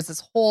that there was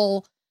this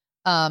whole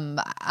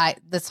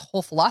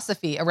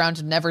philosophy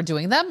around never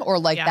doing them or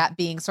like that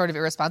being sort of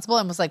irresponsible,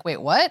 and was like,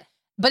 wait, what?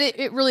 But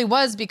it really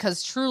was,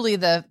 because truly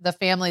the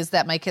families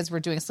that my kids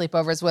were doing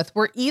sleepovers with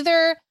were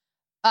either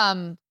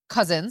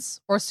cousins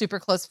or super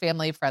close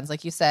family friends,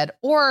 like you said,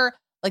 or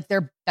like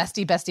their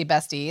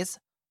besties,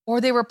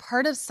 or they were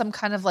part of some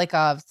kind of like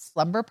a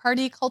slumber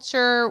party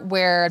culture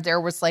where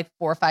there was like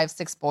 4, 5,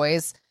 6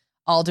 boys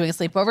all doing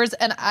sleepovers.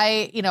 And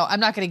I'm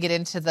not going to get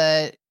into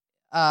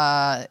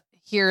I'm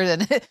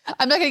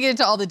not going to get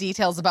into all the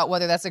details about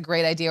whether that's a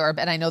great idea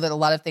and I know that a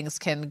lot of things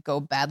can go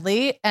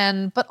badly.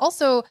 But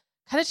also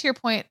kind of to your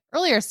point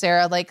earlier,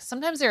 Sarah, like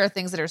sometimes there are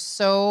things that are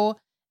so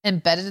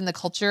embedded in the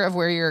culture of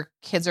where your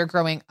kids are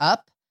growing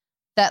up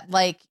that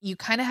like you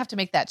kind of have to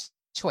make that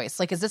choice.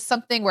 Like, is this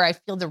something where I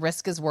feel the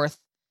risk is worth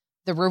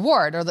the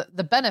reward or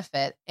the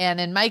benefit? And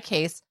in my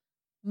case,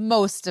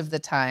 most of the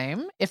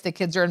time, if the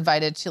kids are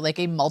invited to like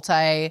a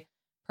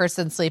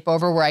multi-person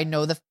sleepover where I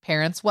know the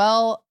parents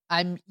well,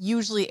 I'm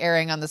usually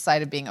erring on the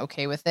side of being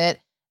okay with it.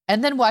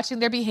 And then watching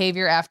their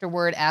behavior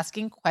afterward,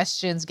 asking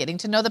questions, getting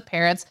to know the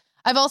parents.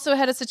 I've also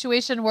had a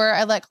situation where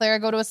I let Clara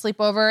go to a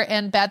sleepover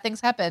and bad things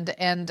happened.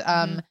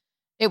 And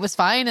it was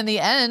fine in the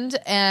end.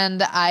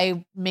 And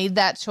I made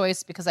that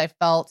choice because I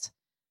felt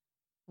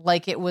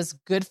like it was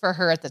good for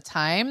her at the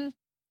time.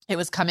 It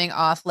was coming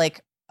off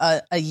like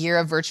a year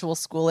of virtual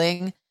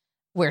schooling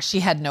where she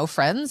had no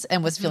friends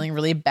and was feeling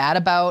really bad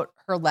about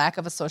her lack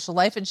of a social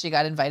life. And she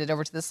got invited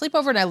over to the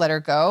sleepover and I let her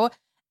go.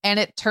 And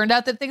it turned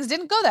out that things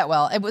didn't go that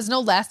well. It was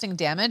no lasting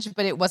damage,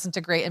 but it wasn't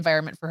a great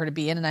environment for her to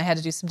be in. And I had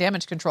to do some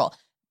damage control.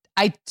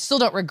 I still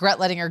don't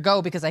regret letting her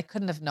go because I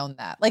couldn't have known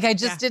that. Like I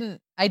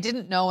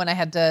didn't know, and I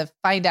had to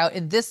find out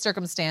in this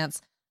circumstance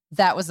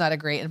that was not a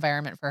great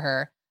environment for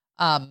her.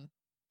 And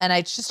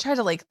I just try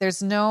to like,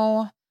 there's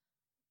no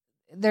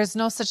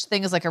such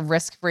thing as like a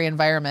risk-free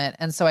environment.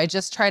 And so I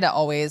just try to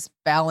always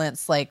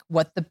balance like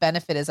what the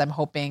benefit is I'm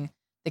hoping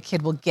the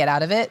kid will get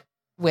out of it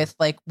with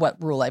like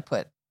what rule I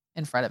put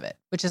in front of it,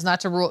 which is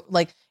not to rule,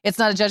 like it's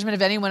not a judgment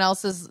of anyone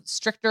else's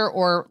stricter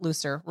or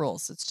looser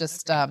rules. It's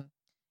just,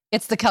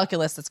 it's the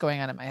calculus that's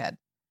going on in my head.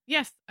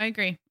 Yes, I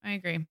agree.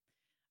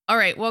 All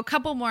right. Well, a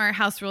couple more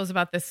house rules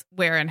about this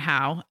where and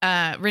how.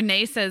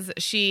 Renee says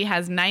she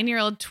has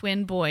 9-year-old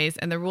twin boys,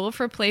 and the rule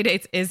for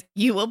Playdates is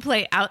you will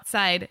play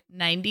outside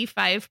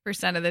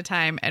 95% of the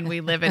time, and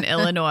we live in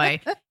Illinois.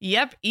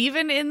 Yep.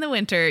 Even in the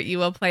winter, you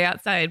will play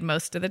outside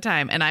most of the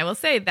time. And I will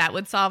say that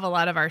would solve a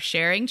lot of our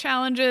sharing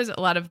challenges, a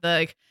lot of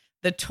the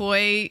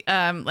toy,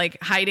 like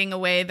hiding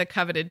away the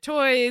coveted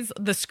toys,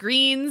 the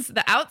screens,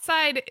 the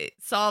outside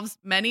solves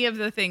many of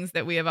the things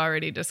that we have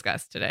already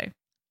discussed today.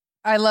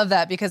 I love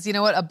that because you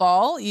know what? A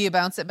ball, you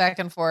bounce it back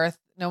and forth.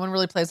 No one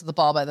really plays with the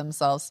ball by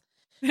themselves.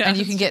 Yeah, and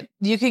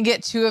you can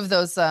get 2 of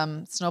those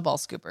snowball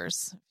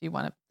scoopers if you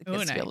want the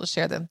kids to be able to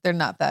share them. They're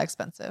not that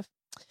expensive.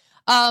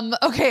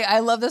 Okay, I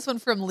love this one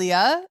from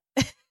Leah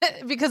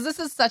because this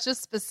is such a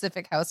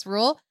specific house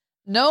rule.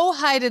 No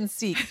hide and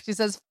seek. She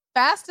says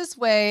fastest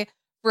way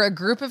for a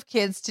group of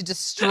kids to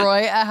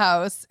destroy a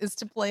house is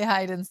to play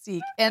hide and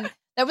seek. And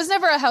that was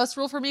never a house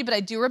rule for me, but I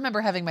do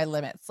remember having my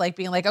limits, like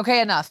being like, okay,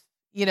 enough.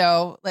 You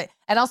know, like,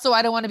 and also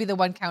I don't want to be the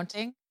one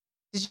counting.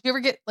 Did you ever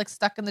get like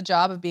stuck in the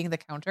job of being the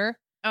counter?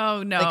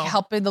 Oh no. Like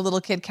helping the little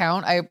kid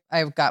count.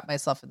 I've got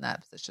myself in that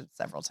position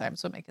several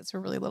times when my kids were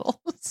really little.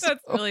 That's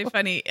really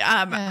funny.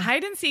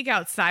 Hide and seek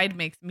outside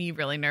makes me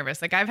really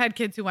nervous. Like I've had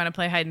kids who want to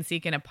play hide and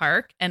seek in a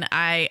park and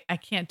I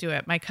can't do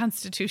it. My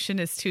constitution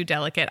is too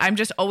delicate. I'm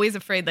just always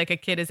afraid like a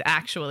kid is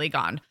actually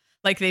gone.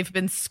 Like they've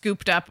been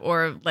scooped up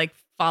or like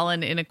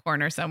fallen in a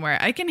corner somewhere.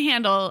 I can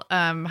handle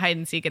hide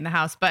and seek in the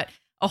house, but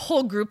a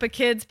whole group of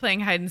kids playing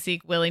hide and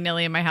seek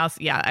willy-nilly in my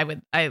house. Yeah, I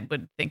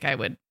would think I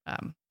would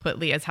put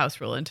Leah's house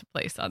rule into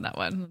place on that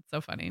one. That's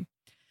so funny.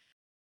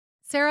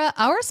 Sarah,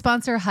 our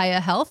sponsor,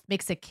 Hiya Health,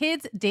 makes a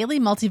kids' daily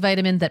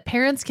multivitamin that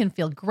parents can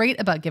feel great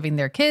about giving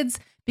their kids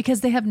because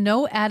they have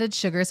no added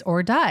sugars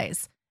or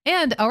dyes.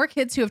 And our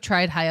kids who have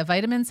tried Hiya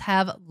vitamins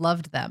have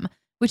loved them,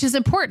 which is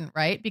important,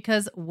 right?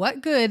 Because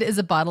what good is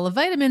a bottle of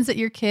vitamins that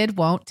your kid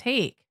won't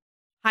take?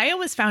 Hiya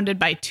was founded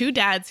by two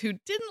dads who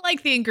didn't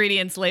like the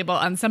ingredients label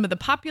on some of the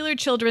popular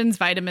children's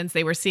vitamins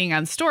they were seeing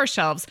on store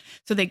shelves,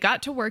 so they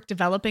got to work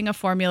developing a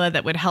formula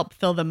that would help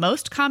fill the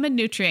most common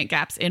nutrient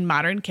gaps in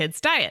modern kids'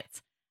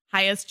 diets.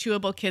 Hiya's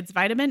Chewable Kids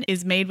Vitamin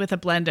is made with a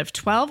blend of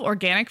 12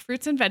 organic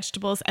fruits and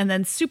vegetables and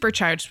then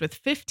supercharged with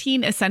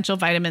 15 essential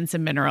vitamins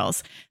and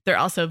minerals. They're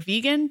also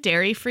vegan,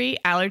 dairy-free,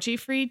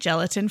 allergy-free,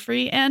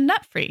 gelatin-free, and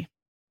nut-free.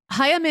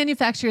 Hiya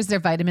manufactures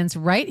their vitamins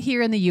right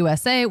here in the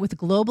USA with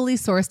globally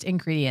sourced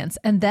ingredients,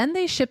 and then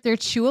they ship their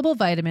chewable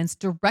vitamins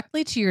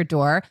directly to your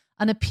door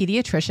on a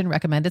pediatrician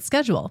recommended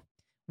schedule.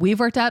 We've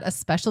worked out a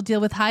special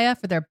deal with Hiya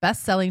for their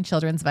best-selling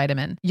children's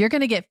vitamin. You're going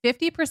to get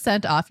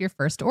 50% off your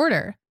first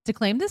order. To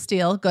claim this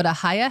deal, go to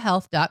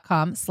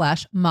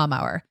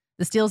hiyahealth.com/momhour.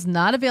 This deal is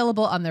not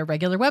available on their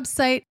regular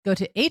website. Go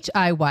to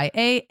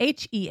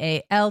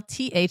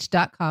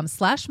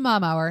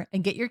hiyahealth.com/momhour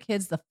and get your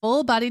kids the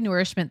full body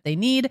nourishment they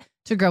need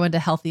to grow into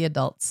healthy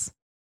adults.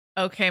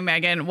 Okay,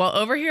 Megan. Well,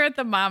 over here at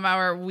the Mom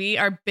Hour, we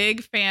are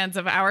big fans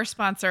of our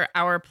sponsor,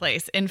 Our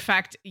Place. In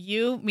fact,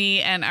 you, me,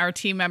 and our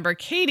team member,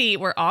 Katie,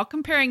 were all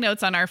comparing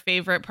notes on our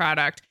favorite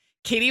product.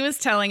 Katie was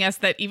telling us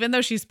that even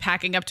though she's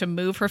packing up to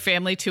move her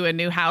family to a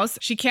new house,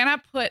 she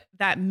cannot put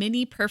that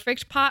mini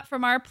perfect pot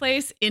from Our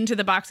Place into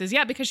the boxes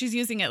yet because she's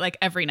using it like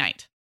every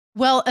night.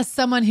 Well, as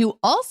someone who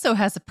also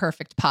has a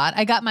perfect pot,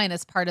 I got mine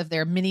as part of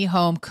their mini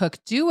home cook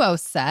duo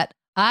set.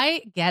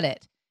 I get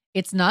it.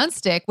 It's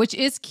nonstick, which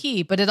is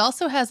key, but it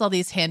also has all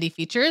these handy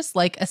features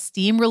like a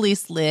steam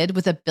release lid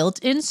with a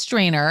built-in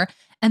strainer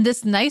and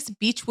this nice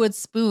beechwood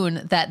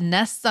spoon that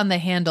nests on the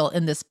handle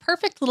in this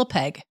perfect little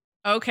peg.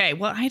 Okay,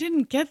 well, I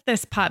didn't get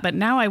this pot, but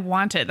now I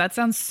want it. That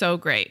sounds so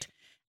great.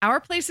 Our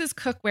Place's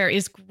cookware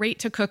is great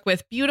to cook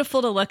with,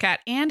 beautiful to look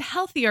at, and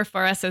healthier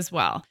for us as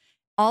well.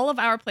 All of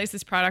Our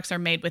Place's products are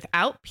made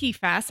without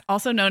PFAS,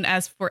 also known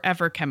as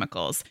forever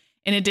chemicals.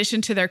 In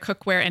addition to their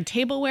cookware and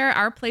tableware,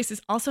 Our Place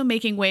is also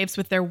making waves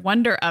with their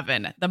Wonder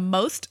Oven, the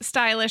most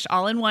stylish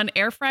all-in-one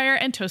air fryer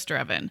and toaster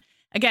oven.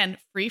 Again,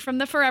 free from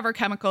the forever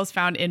chemicals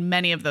found in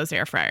many of those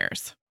air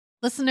fryers.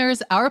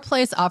 Listeners, Our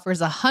Place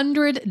offers a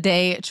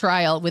 100-day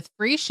trial with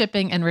free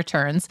shipping and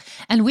returns,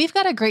 and we've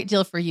got a great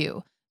deal for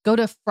you. Go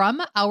to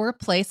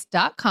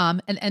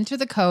FromOurPlace.com and enter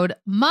the code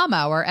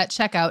MOMHOUR at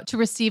checkout to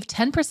receive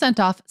 10%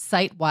 off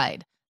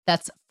site-wide.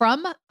 That's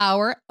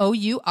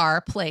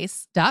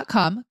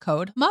FromOurPlace.com,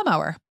 code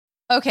MOMHOUR.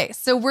 Okay,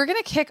 so we're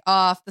going to kick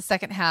off the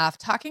second half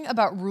talking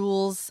about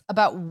rules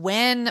about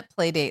when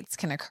playdates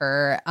can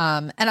occur.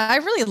 And I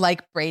really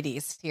like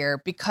Brady's here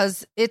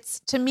because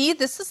to me,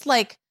 this is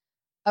like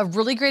a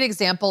really great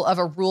example of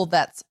a rule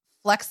that's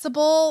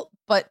flexible,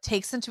 but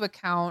takes into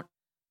account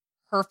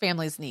her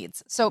family's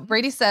needs. So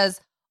Brady says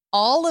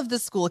all of the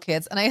school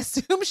kids, and I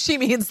assume she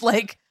means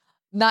like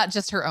not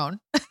just her own,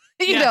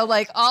 you know,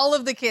 like all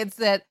of the kids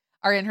that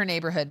are in her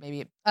neighborhood,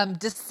 maybe,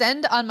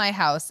 descend on my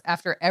house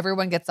after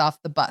everyone gets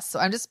off the bus. So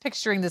I'm just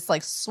picturing this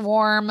like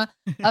swarm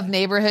of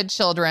neighborhood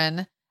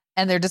children,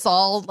 and they're just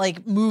all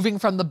like moving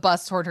from the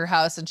bus toward her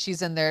house, and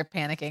she's in there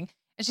panicking.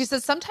 And she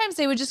says, sometimes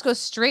they would just go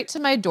straight to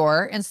my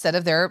door instead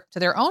of to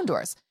their own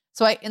doors.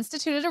 So I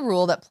instituted a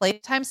rule that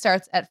playtime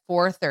starts at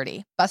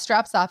 4:30. Bus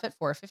drops off at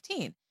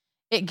 4:15.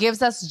 It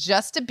gives us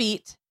just a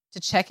beat to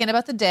check in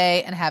about the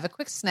day and have a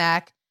quick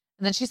snack.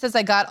 And then she says,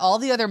 I got all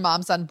the other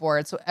moms on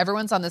board, so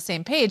everyone's on the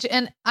same page.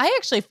 And I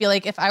actually feel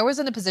like if I was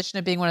in a position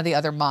of being one of the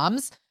other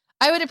moms,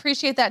 I would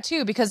appreciate that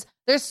too, because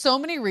there's so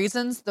many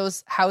reasons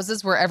those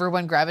houses where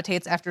everyone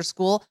gravitates after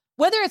school,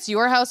 whether it's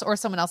your house or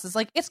someone else's,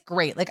 like, it's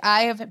great. Like,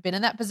 I have been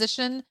in that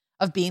position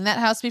of being that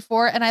house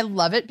before, and I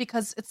love it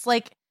because it's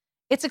like,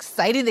 it's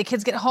exciting. The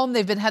kids get home.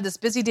 They've had this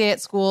busy day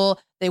at school.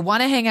 They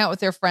want to hang out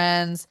with their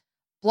friends,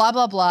 blah,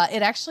 blah, blah.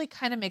 It actually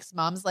kind of makes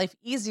mom's life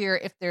easier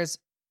if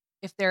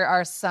there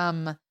are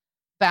some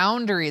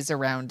boundaries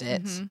around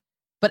it. Mm-hmm.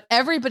 But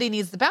everybody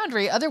needs the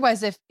boundary.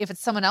 Otherwise, if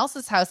it's someone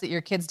else's house that your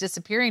kid's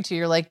disappearing to,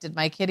 you're like, did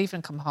my kid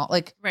even come home?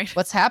 Like,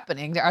 What's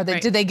happening?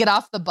 Did they get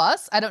off the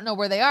bus? I don't know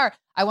where they are.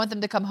 I want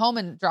them to come home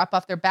and drop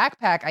off their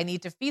backpack. I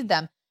need to feed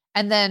them.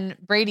 And then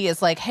Brady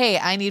is like, hey,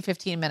 I need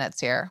 15 minutes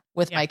here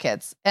with my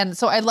kids. And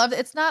so I love it.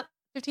 It's not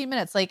 15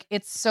 minutes. Like,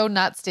 it's so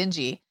not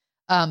stingy.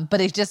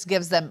 But it just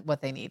gives them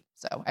what they need.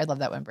 So I love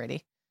that one,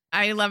 Brady.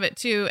 I love it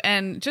too.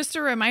 And just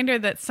a reminder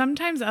that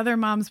sometimes other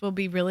moms will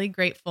be really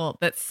grateful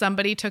that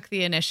somebody took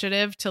the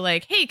initiative to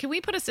like, hey, can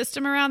we put a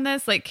system around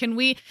this? Like,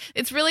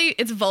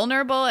 it's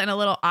vulnerable and a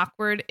little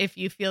awkward if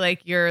you feel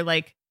like you're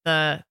like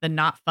the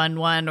not fun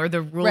one or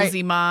the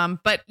rulesy mom,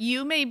 but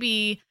you may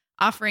be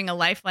offering a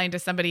lifeline to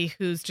somebody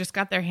who's just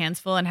got their hands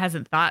full and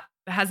hasn't thought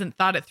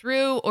it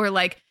through, or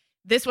like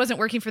this wasn't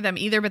working for them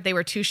either, but they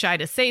were too shy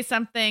to say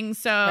something.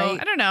 So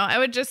I don't know. I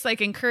would just like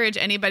encourage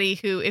anybody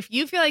who, if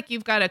you feel like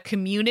you've got a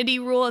community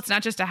rule, it's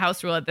not just a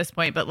house rule at this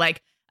point, but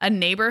like a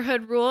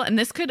neighborhood rule. And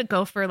this could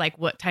go for like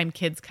what time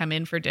kids come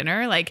in for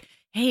dinner. Like,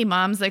 hey,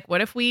 moms, like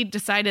what if we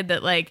decided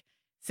that like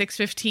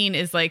 6:15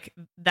 is like,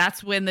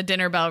 that's when the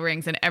dinner bell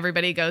rings and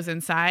everybody goes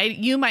inside.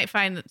 You might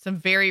find some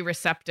very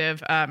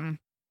receptive,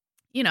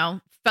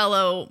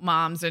 fellow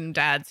moms and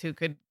dads who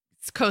could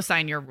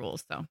co-sign your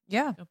rules. So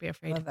yeah, don't be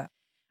afraid. Love that.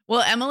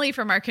 Well, Emily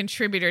from our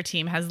contributor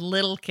team has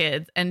little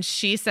kids, and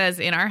she says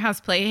in our house,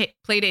 play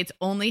dates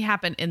only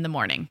happen in the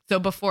morning. So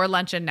before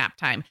lunch and nap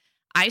time.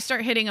 I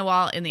start hitting a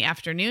wall in the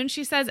afternoon,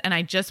 she says, and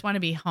I just want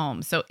to be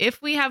home. So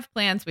if we have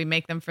plans, we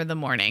make them for the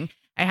morning.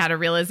 I had a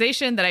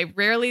realization that I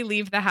rarely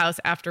leave the house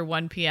after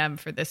 1 p.m.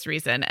 for this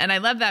reason. And I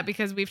love that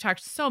because we've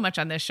talked so much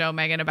on this show,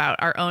 Megan, about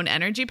our own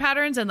energy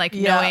patterns and like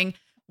knowing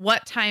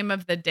what time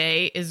of the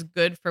day is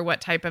good for what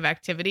type of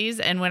activities.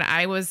 And when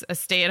I was a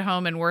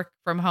stay-at-home and work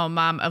from home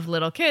mom of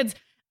little kids,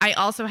 I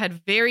also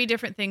had very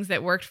different things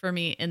that worked for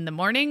me in the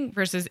morning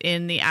versus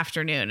in the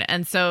afternoon.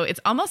 And so it's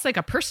almost like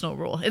a personal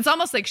rule. It's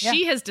almost like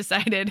she has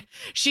decided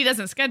she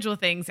doesn't schedule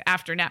things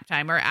after nap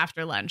time or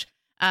after lunch.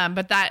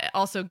 But that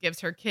also gives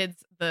her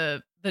kids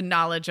the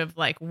knowledge of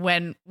like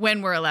when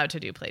we're allowed to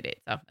do play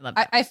dates. So I love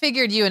that. I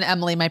figured you and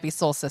Emily might be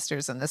soul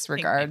sisters in this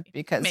regard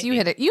because you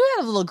had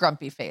a little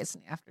grumpy face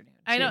in the afternoon.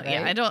 I don't. Right?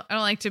 Yeah, I don't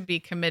like to be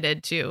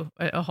committed to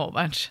a whole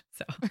bunch.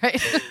 So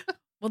right.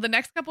 Well, the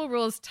next couple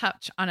rules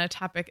touch on a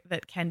topic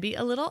that can be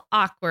a little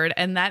awkward,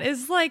 and that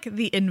is like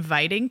the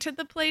inviting to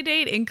the play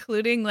date,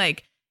 including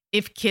like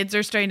if kids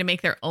are starting to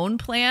make their own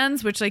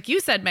plans, which like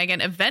you said,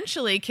 Megan,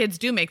 eventually kids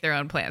do make their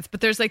own plans,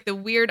 but there's like the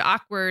weird,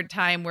 awkward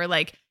time where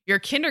like your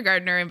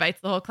kindergartner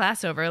invites the whole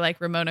class over, like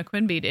Ramona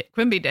Quimby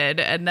did,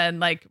 and then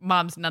like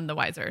mom's none the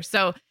wiser.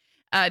 So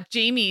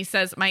Jamie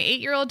says, my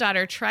 8-year-old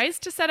daughter tries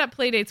to set up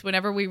play dates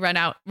whenever we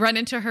run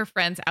into her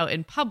friends out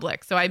in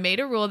public. So I made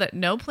a rule that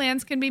no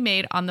plans can be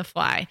made on the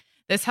fly.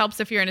 This helps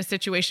if you're in a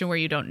situation where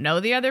you don't know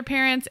the other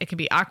parents. It can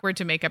be awkward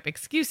to make up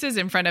excuses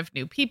in front of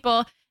new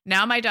people.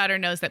 Now my daughter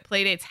knows that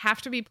play dates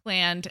have to be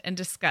planned and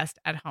discussed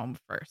at home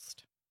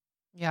first.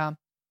 Yeah.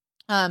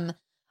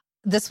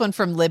 This one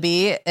from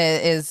Libby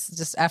is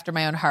just after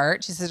my own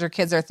heart. She says her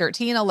kids are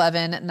 13,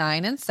 11,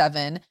 9, and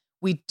 7.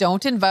 We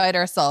don't invite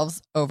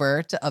ourselves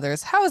over to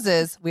others'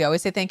 houses. We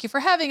always say thank you for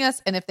having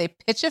us. And if they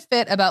pitch a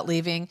fit about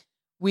leaving,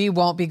 we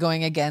won't be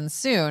going again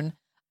soon.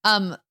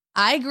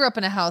 I grew up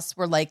in a house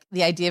where like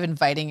the idea of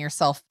inviting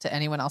yourself to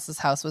anyone else's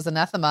house was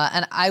anathema.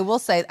 And I will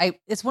say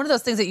it's one of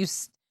those things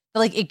that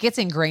like it gets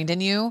ingrained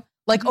in you,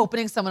 like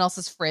opening someone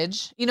else's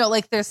fridge.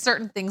 Like there's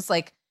certain things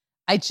like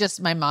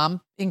my mom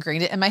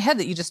ingrained it in my head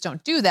that you just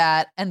don't do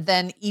that. And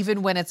then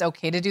even when it's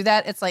okay to do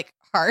that, it's like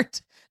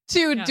hard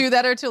to do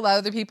that or to allow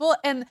other people.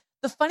 And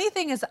the funny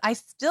thing is I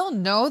still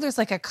know there's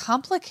like a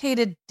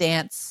complicated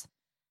dance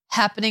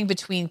happening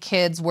between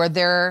kids where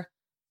they're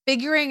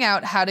figuring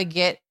out how to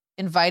get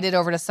invited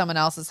over to someone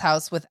else's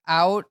house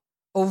without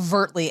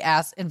overtly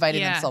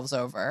inviting themselves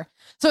over.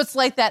 So it's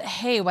like that,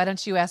 hey, why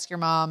don't you ask your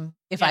mom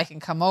if I can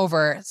come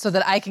over so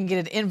that I can get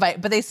an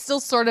invite? But they still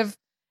sort of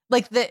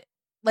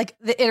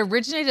it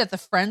originated at the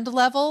friend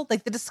level.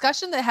 Like the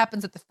discussion that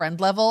happens at the friend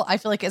level, I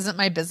feel like isn't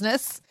my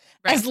business.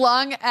 Right. As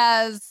long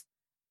as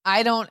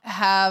I don't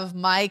have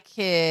my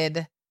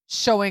kid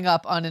showing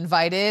up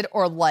uninvited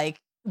or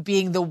like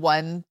being the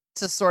one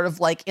to sort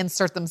of like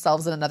insert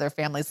themselves in another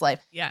family's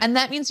life. Yeah. And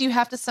that means you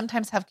have to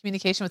sometimes have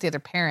communication with the other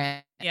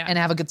parent and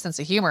have a good sense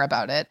of humor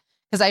about it.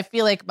 Because I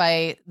feel like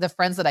the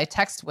friends that I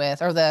text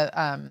with or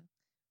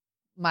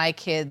my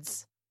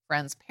kids'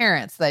 friends'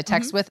 parents that I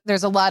text with,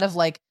 there's a lot of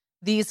like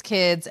these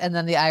kids and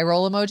then the eye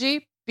roll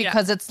emoji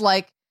because it's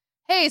like,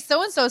 hey,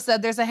 so-and-so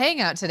said there's a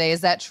hangout today.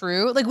 Is that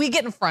true? Like we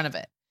get in front of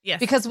it. Yes.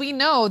 Because we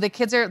know the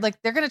kids are like,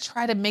 they're going to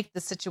try to make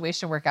the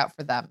situation work out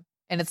for them.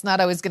 And it's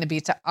not always going to be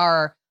to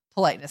our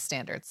politeness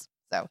standards.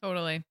 So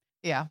totally.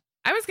 Yeah.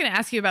 I was going to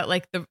ask you about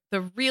like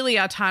the really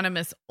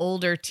autonomous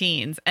older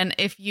teens. And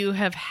if you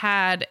have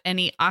had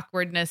any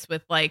awkwardness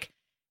with like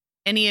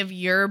any of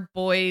your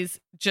boys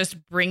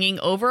just bringing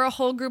over a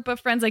whole group of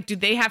friends, like do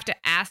they have to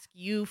ask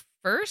you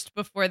first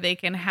before they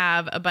can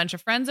have a bunch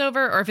of friends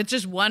over? Or if it's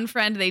just one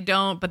friend, they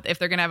don't, but if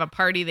they're going to have a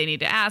party, they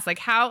need to ask. Like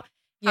how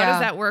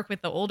does that work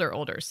with the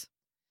olders?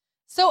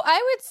 So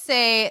I would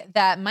say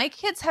that my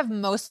kids have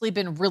mostly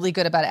been really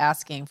good about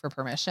asking for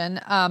permission.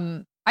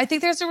 I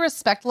think there's a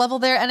respect level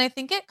there. And I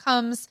think it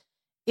comes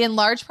in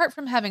large part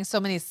from having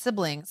so many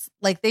siblings.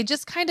 Like they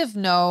just kind of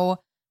know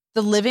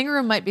the living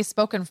room might be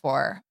spoken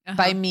for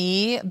by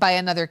me, by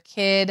another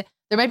kid.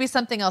 There might be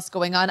something else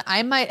going on.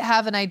 I might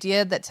have an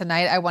idea that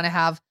tonight I want to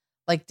have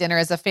like dinner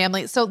as a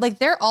family. So like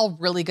they're all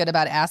really good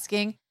about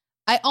asking.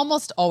 I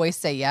almost always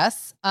say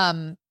yes.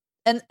 And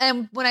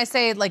when I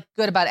say like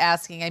good about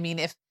asking, I mean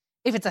if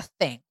it's a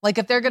thing, like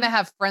if they're gonna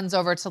have friends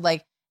over to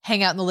like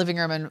hang out in the living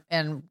room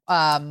and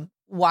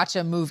watch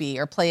a movie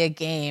or play a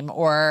game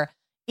or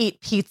eat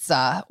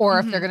pizza, or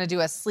if they're gonna do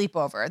a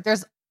sleepover,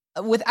 there's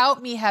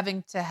without me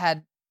having to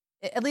had,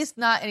 at least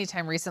not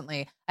anytime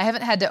recently, I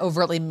haven't had to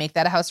overtly make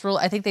that a house rule.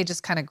 I think they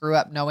just kind of grew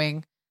up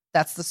knowing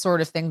that's the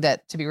sort of thing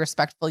that, to be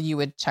respectful, you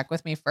would check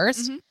with me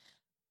first.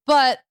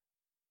 But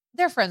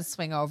their friends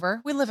swing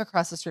over. We live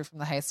across the street from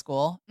the high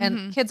school,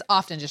 and kids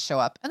often just show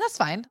up, and that's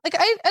fine. Like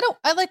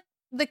I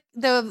like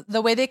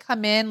the way they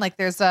come in. Like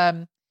there's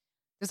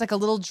like a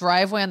little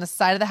driveway on the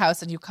side of the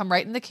house, and you come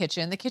right in the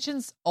kitchen. The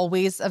kitchen's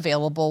always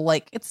available.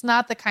 Like it's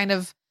not the kind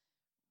of,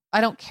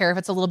 I don't care if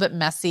it's a little bit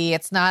messy.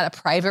 It's not a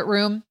private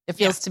room. It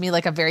feels to me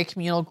like a very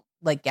communal,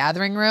 like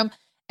gathering room.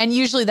 And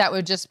usually that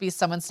would just be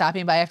someone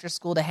stopping by after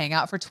school to hang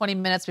out for 20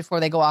 minutes before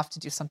they go off to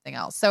do something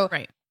else. So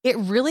it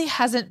really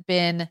hasn't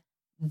been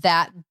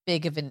that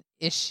big of an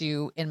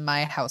issue in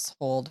my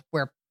household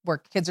where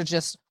kids are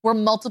just, where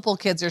multiple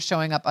kids are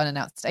showing up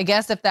unannounced. I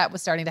guess if that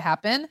was starting to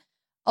happen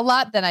a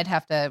lot, then I'd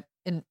have to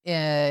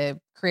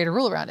create a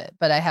rule around it,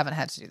 but I haven't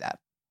had to do that.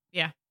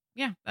 Yeah,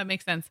 that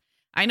makes sense.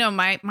 I know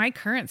my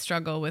current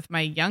struggle with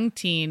my young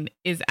teen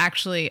is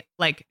actually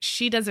like,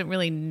 she doesn't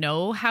really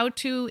know how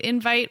to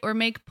invite or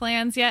make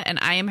plans yet. And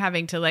I am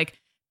having to like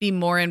be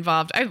more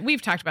involved.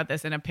 We've talked about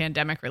this in a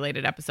pandemic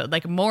related episode,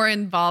 like more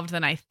involved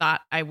than I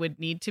thought I would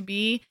need to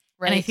be.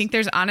 Right. And I think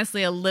there's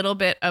honestly a little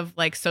bit of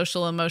like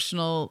social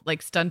emotional,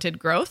 like stunted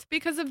growth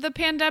because of the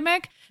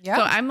pandemic. Yeah.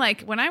 So I'm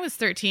like, when I was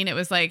 13, it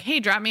was like, hey,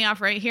 drop me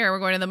off right here. We're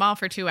going to the mall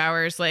for 2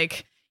 hours.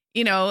 Like,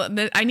 you know,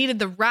 I needed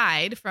the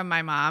ride from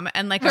my mom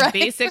and like a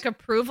basic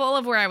approval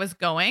of where I was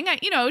going.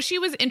 She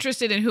was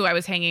interested in who I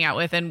was hanging out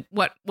with and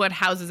what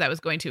houses I was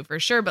going to for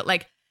sure. But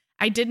like,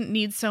 I didn't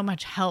need so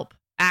much help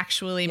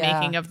actually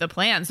making of the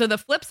plan. So the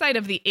flip side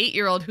of the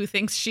 8-year-old who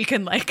thinks she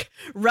can like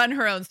run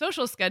her own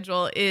social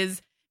schedule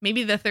is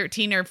maybe the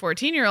 13 or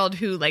 14-year-old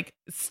who like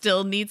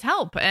still needs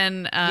help.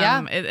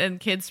 And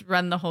kids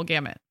run the whole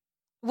gamut.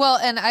 Well,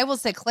 and I will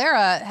say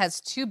Clara has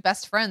 2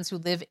 best friends who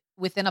live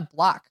within a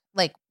block,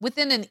 like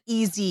within an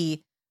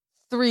easy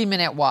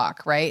 3-minute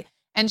walk, right?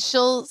 And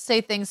she'll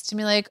say things to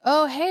me like,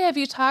 oh, hey, have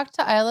you talked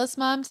to Isla's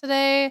mom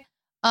today?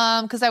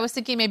 Because I was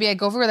thinking maybe I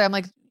go over there. I'm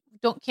like,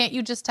 can't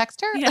you just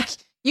text her? Yeah. Like,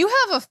 you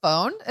have a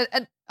phone.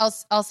 And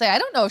I'll say, I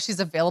don't know if she's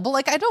available.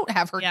 Like, I don't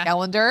have her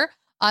calendar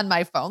on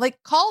my phone.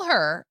 Like, call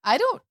her. I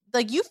don't,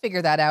 like, you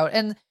figure that out.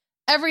 And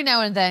every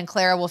now and then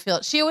Clara will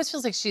she always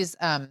feels like she's,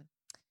 and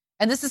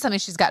this is something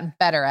she's gotten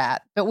better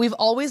at, but we've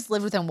always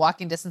lived within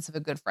walking distance of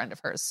a good friend of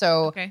hers.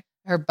 So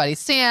her buddy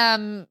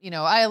Sam,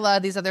 Isla,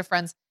 these other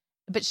friends,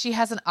 but she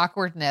has an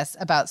awkwardness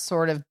about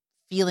sort of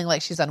feeling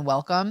like she's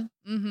unwelcome.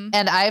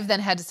 And I've then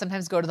had to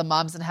sometimes go to the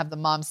moms and have the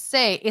moms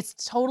say, it's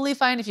totally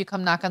fine if you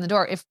come knock on the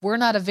door. If we're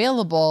not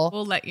available,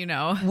 we'll let you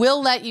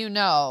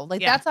know.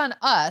 Like that's on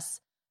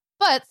us.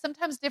 But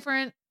sometimes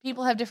different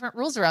people have different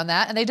rules around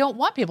that and they don't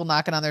want people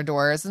knocking on their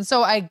doors. And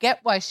so I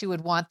get why she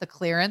would want the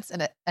clearance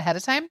ahead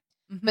of time.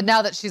 But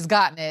now that she's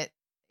gotten it,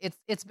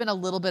 it's been a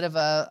little bit of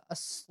a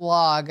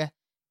slog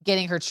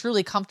getting her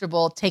truly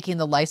comfortable taking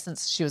the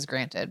license she was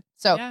granted.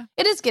 So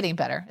it is getting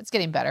better. It's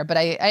getting better. But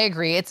I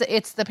agree.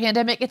 It's the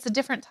pandemic. It's a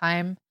different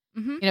time.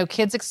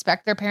 Kids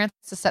expect their parents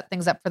to set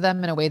things up for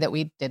them in a way that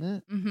we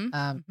didn't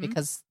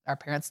because our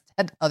parents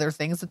had other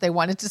things that they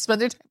wanted to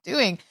spend their time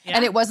doing. Yeah.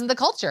 And it wasn't the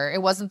culture.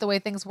 It wasn't the way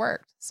things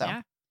worked. So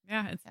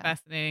it's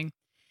fascinating.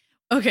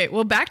 Okay,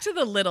 well, back to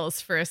the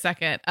littles for a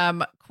second.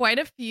 Quite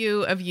a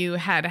few of you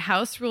had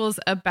house rules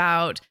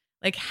about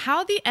like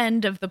how the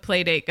end of the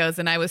play date goes.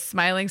 And I was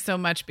smiling so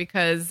much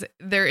because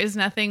there is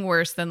nothing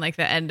worse than like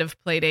the end of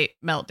play date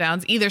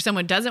meltdowns. Either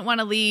someone doesn't want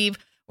to leave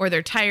or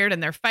they're tired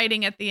and they're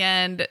fighting at the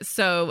end.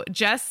 So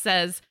Jess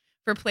says,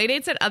 for play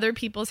dates at other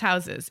people's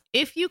houses,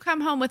 if you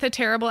come home with a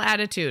terrible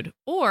attitude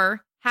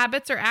or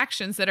habits or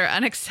actions that are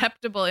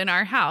unacceptable in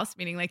our house,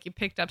 meaning like you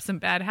picked up some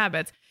bad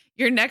habits,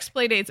 your next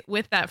play dates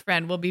with that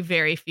friend will be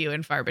very few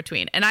and far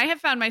between. And I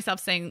have found myself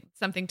saying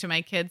something to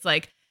my kids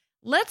like,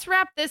 let's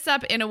wrap this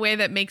up in a way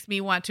that makes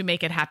me want to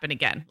make it happen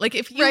again. Like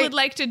if you would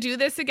like to do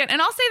this again, and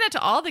I'll say that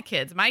to all the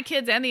kids, my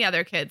kids and the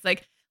other kids,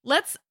 like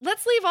let's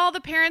leave all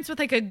the parents with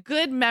like a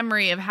good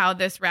memory of how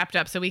this wrapped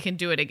up so we can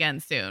do it again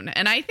soon.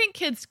 And I think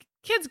kids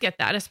get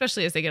that,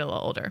 especially as they get a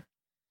little older.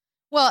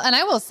 Well, and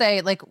I will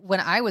say like when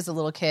I was a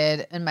little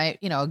kid and my,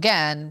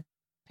 again,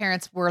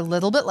 parents were a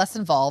little bit less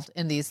involved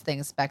in these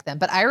things back then.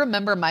 But I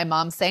remember my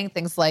mom saying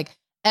things like,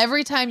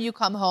 every time you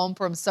come home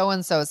from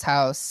so-and-so's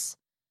house,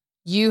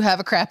 you have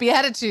a crappy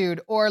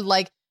attitude or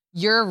like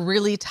you're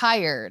really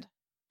tired.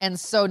 And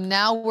so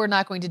now we're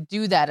not going to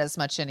do that as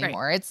much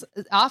anymore. Right. It's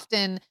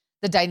often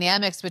the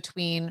dynamics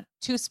between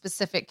 2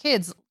 specific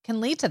kids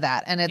can lead to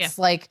that. And it's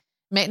like,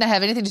 might not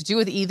have anything to do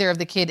with either of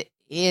the kid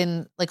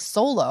in like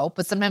solo,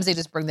 but sometimes they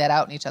just bring that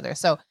out in each other.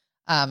 So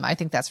I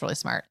think that's really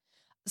smart.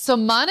 So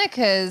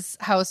Monica's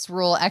house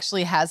rule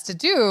actually has to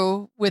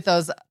do with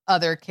those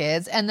other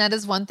kids. And that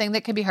is one thing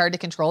that can be hard to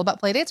control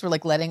about playdates. We're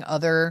like letting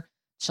other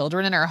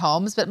children in our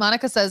homes. But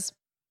Monica says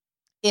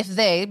if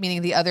they,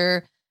 meaning the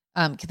other,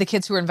 the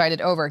kids who were invited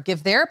over,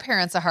 give their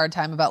parents a hard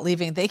time about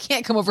leaving, they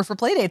can't come over for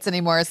playdates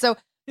anymore. So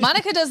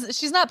Monica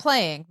she's not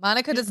playing.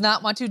 Monica does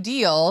not want to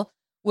deal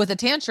with a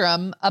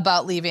tantrum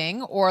about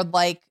leaving or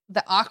like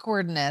the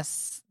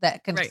awkwardness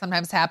that can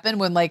sometimes happen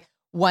when like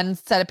one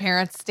set of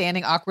parents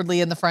standing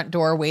awkwardly in the front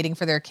door waiting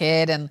for their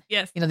kid and,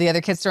 the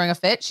other kid's throwing a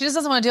fit. She just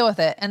doesn't want to deal with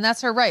it. And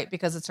that's her right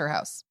because it's her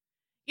house.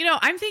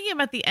 I'm thinking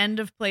about the end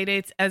of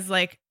Playdates as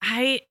like,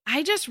 I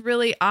just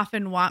really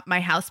often want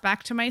my house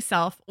back to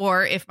myself,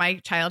 or if my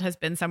child has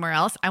been somewhere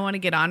else, I want to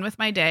get on with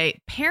my day.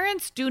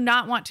 Parents do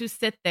not want to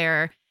sit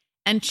there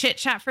and chit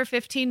chat for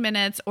 15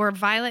 minutes, or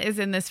Violet is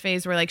in this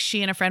phase where like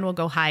she and a friend will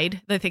go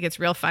hide. They think it's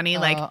real funny.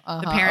 The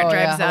parent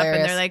drives up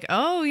and they're like,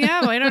 oh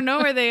yeah, well, I don't know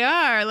where they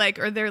are. Like,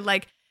 or they're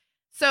like,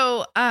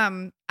 so,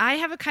 I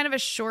have a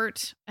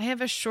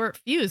short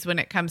fuse when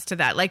it comes to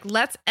that. Like,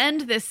 let's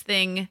end this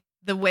thing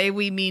the way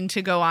we mean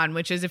to go on,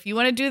 which is if you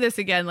want to do this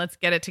again, let's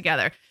get it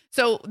together.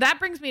 So that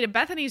brings me to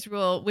Bethany's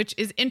rule, which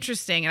is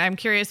interesting. And I'm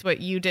curious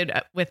what you did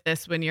with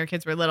this when your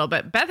kids were little.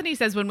 But Bethany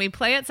says, when we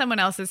play at someone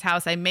else's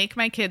house, I make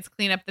my kids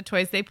clean up the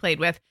toys they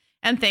played with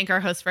and thank our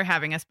host for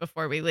having us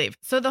before we leave.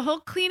 So the whole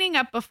cleaning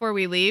up before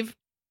we leave,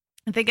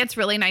 I think it's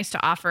really nice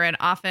to offer. And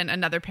often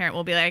another parent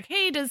will be like,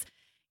 hey, does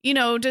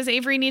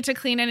Avery need to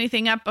clean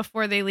anything up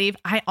before they leave?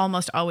 I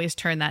almost always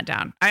turn that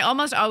down. I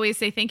almost always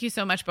say, thank you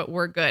so much, but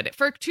we're good,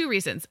 for two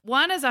reasons.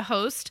 One, as a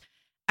host,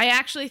 I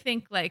actually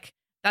think like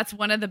that's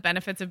one of the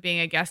benefits of being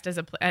a guest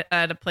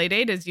at a play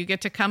date is you get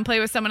to come play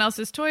with someone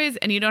else's toys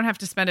and you don't have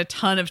to spend a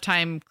ton of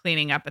time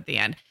cleaning up at the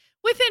end.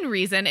 Within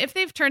reason, if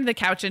they've turned the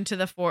couch into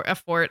a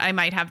fort, I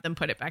might have them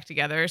put it back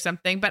together or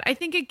something. But I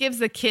think it gives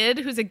the kid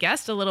who's a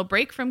guest a little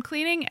break from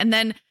cleaning, and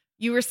then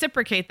you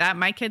reciprocate that.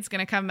 My kid's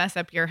going to come mess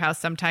up your house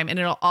sometime and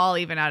it'll all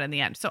even out in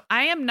the end. So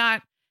I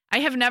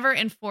have never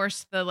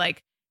enforced the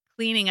like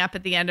cleaning up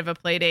at the end of a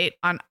play date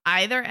on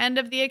either end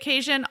of the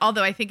occasion.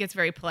 Although I think it's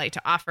very polite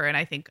to offer. And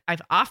I think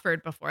I've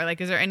offered before, like,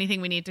 is there anything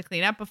we need to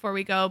clean up before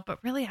we go? But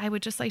really, I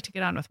would just like to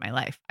get on with my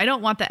life. I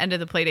don't want the end of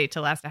the play date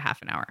to last a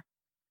half an hour.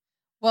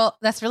 Well,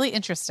 that's really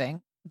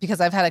interesting because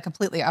I've had a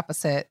completely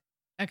opposite.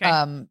 Okay.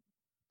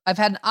 I've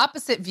had an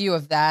opposite view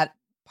of that,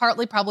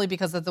 partly probably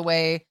because of the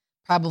way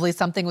probably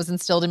something was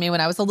instilled in me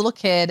when I was a little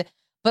kid,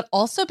 but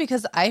also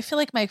because I feel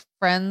like my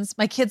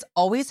kids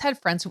always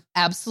had friends who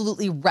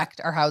absolutely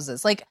wrecked our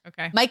houses. Like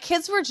my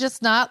kids were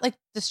just not like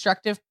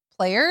destructive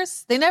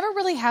players. They never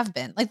really have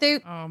been. Like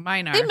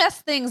mine are. They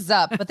mess things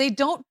up, but they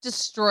don't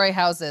destroy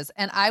houses.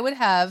 And I would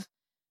have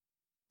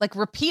like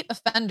repeat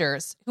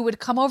offenders who would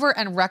come over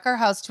and wreck our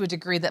house to a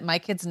degree that my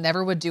kids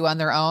never would do on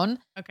their own.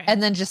 Okay.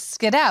 And then just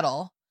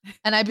skedaddle.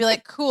 And I'd be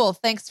like, cool,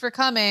 thanks for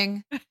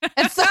coming.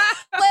 And so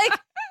like,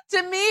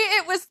 to me,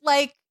 it was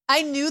like,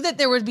 I knew that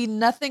there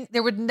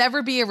would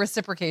never be a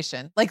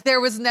reciprocation. Like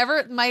there was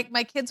never, my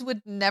kids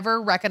would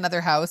never wreck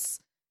another house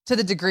to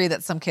the degree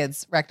that some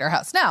kids wrecked our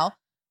house. Now,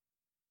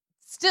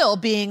 still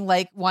being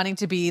like wanting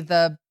to be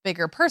the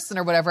bigger person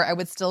or whatever, I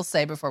would still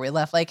say before we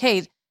left, like,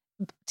 hey,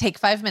 take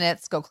 5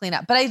 minutes, go clean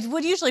up. But I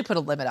would usually put a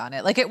limit on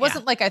it. Like it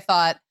wasn't like I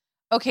thought,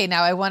 okay,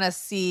 now I want to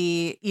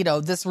see,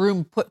 this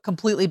room put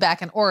completely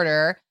back in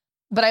order.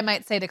 But I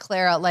might say to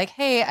Clara, like,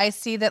 hey, I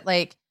see that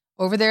like,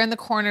 over there in the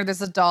corner,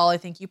 there's a doll. I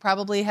think you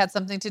probably had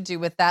something to do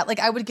with that.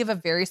 Like I would give a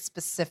very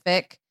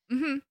specific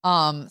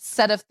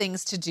set of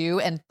things to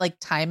do and like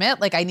time it.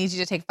 Like I need you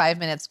to take 5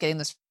 minutes getting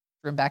this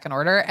room back in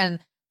order. And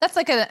that's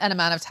like an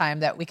amount of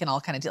time that we can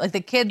all kind of deal. Like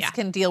the kids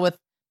can deal with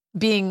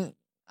being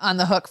on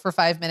the hook for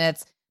 5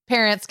 minutes.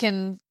 Parents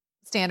can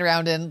stand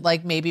around and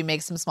like maybe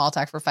make some small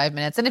talk for 5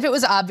 minutes. And if it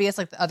was obvious,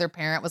 like the other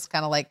parent was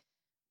kind of like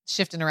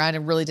shifting around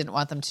and really didn't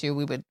want them to,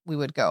 we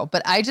would go.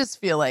 But I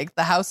just feel like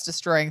the house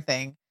destroying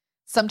thing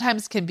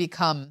sometimes can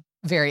become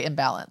very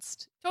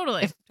imbalanced.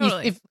 Totally.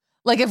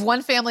 If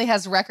one family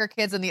has wrecker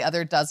kids and the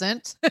other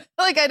doesn't,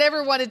 like I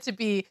never wanted to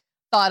be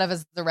thought of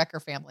as the wrecker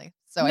family.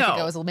 So I think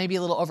I was maybe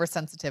a little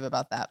oversensitive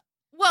about that.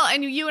 Well,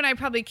 and you and I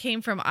probably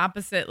came from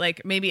opposite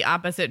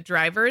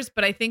drivers,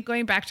 but I think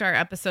going back to our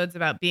episodes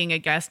about being a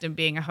guest and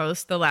being a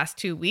host the last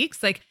 2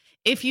 weeks, like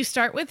if you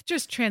start with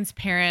just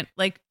transparent,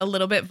 like a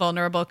little bit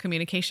vulnerable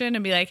communication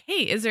and be like,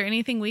 hey, is there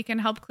anything we can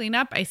help clean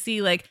up? I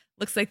see like,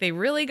 looks like they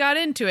really got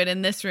into it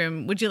in this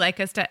room. Would you like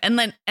us to?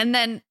 And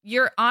then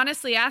you're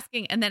honestly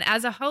asking. And then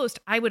as a host,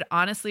 I would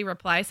honestly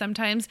reply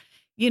sometimes,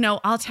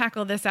 I'll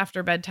tackle this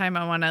after bedtime.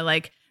 I want to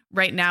like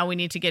right now we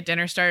need to get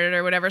dinner started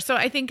or whatever. So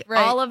I think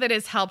all of it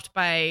is helped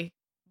by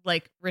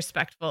like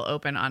respectful,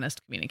 open,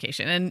 honest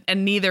communication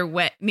and neither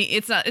way.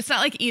 It's not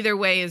like either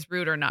way is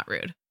rude or not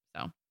rude.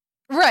 So.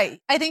 Right.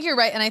 I think you're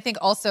right. And I think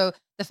also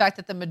the fact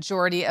that the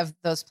majority of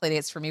those play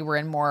dates for me were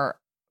in more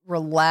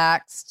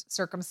relaxed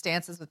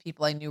circumstances with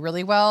people I knew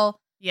really well.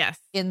 Yes.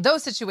 In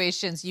those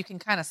situations, you can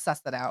kind of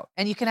suss it out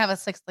and you can have a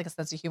sense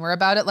of humor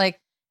about it. Like,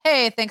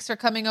 hey, thanks for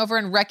coming over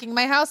and wrecking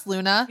my house,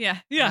 Luna. Yeah.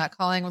 I'm not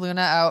calling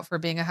Luna out for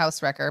being a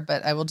house wrecker,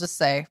 but I will just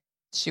say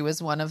she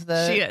was one of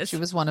she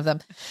was one of them.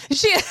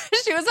 She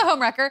was a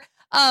home wrecker.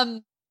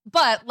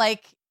 But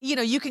like,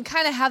 you can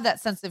kind of have that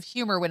sense of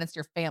humor when it's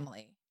your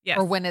family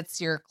or when it's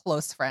your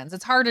close friends.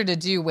 It's harder to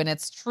do when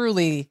it's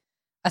truly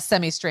a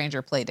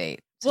semi-stranger play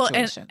date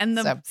situation. Well, and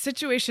the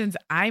situations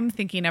I'm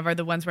thinking of are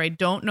the ones where I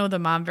don't know the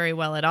mom very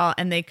well at all.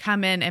 And they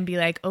come in and be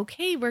like,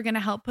 okay, we're going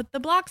to help put the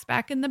blocks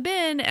back in the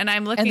bin. And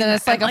I'm looking and then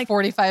it's like a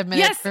 45-minute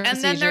yes. procedure.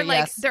 And then they're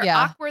like, they're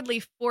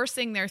awkwardly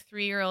forcing their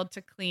 3-year-old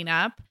to clean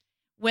up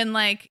when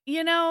like,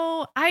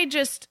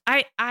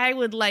 I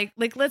would like,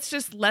 let's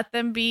just let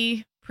them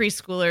be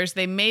preschoolers.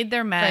 They made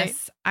their mess.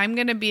 Right. I'm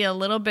going to be a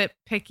little bit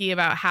picky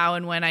about how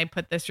and when I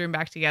put this room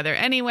back together.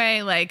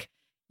 Anyway, like,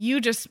 you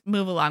just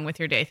move along with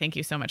your day. Thank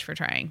you so much for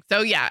trying.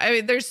 So yeah, I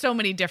mean, there's so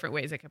many different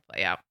ways it could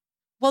play out.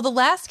 Well, the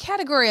last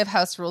category of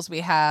house rules we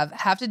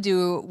have to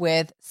do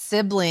with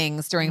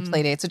siblings during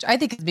play dates, which I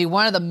think could be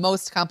one of the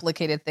most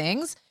complicated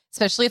things,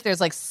 especially if there's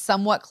like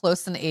somewhat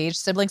close in age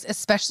siblings,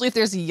 especially if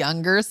there's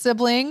younger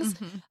siblings.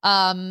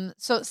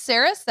 So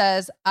Sarah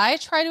says, I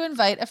try to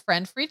invite a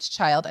friend for each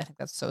child. I think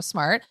that's so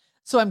smart.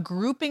 So I'm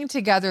grouping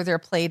together their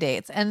play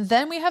dates. And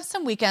then we have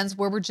some weekends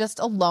where we're just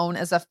alone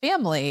as a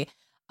family.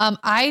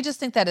 I just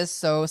think that is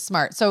so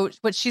smart. So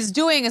what she's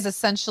doing is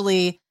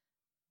essentially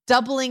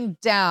doubling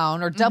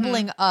down or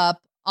doubling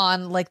up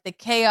on like the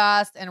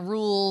chaos and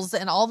rules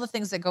and all the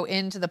things that go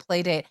into the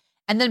play date,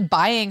 and then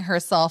buying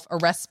herself a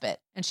respite.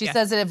 And she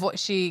says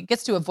she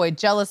gets to avoid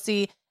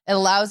jealousy. It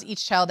allows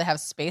each child to have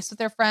space with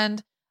their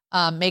friend,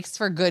 makes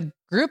for good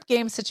group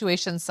game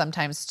situations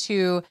sometimes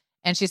too.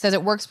 And she says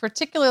it works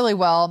particularly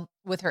well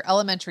with her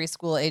elementary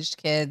school aged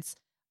kids.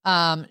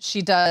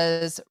 She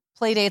does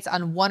play dates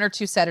on 1 or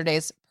 2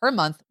 Saturdays per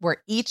month where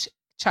each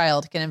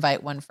child can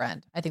invite one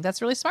friend. I think that's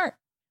really smart.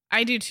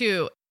 I do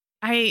too.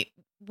 I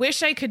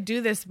wish I could do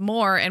this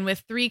more. And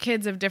with 3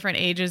 kids of different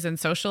ages and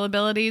social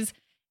abilities,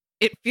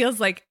 it feels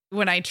like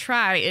when I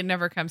try, it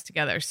never comes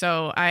together.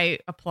 So I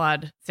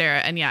applaud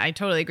Sarah. And yeah, I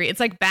totally agree. It's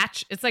like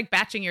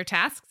batching your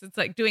tasks. It's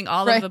like doing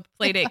all of the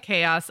play date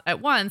chaos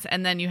at once.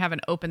 And then you have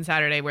an open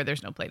Saturday where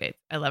there's no play dates.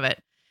 I love it.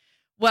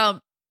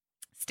 Well,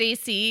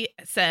 Stacy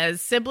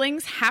says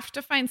siblings have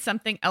to find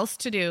something else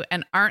to do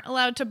and aren't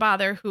allowed to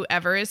bother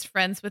whoever is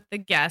friends with the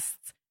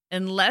guests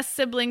unless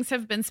siblings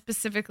have been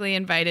specifically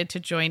invited to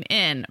join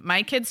in.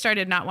 My kids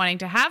started not wanting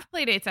to have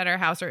play dates at our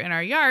house or in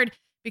our yard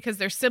because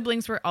their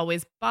siblings were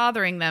always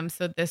bothering them.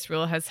 So this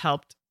rule has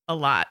helped a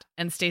lot.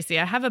 And Stacy,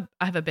 I have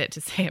a bit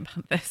to say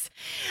about this.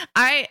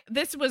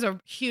 This was a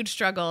huge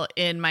struggle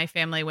in my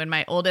family when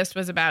my oldest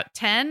was about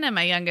 10 and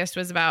my youngest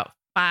was about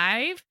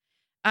 5.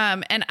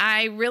 And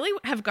I really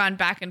have gone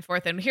back and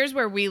forth. And here's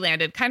where we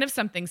landed, kind of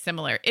something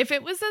similar. If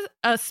it was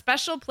a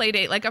special play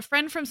date, like a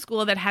friend from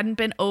school that hadn't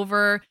been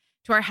over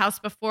to our house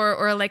before,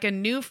 or like a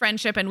new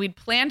friendship, and we'd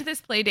planned this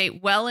play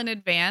date well in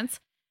advance,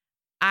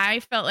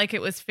 I felt like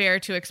it was fair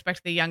to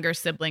expect the younger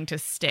sibling to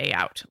stay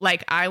out.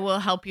 Like, I will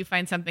help you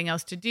find something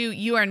else to do.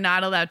 You are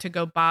not allowed to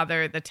go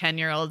bother the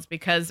 10-year-olds,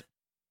 because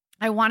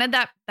I wanted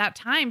that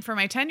time for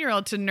my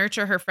 10-year-old to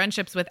nurture her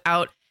friendships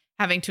without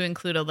having to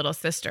include a little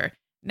sister.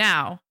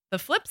 Now, the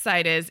flip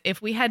side is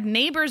if we had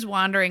neighbors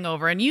wandering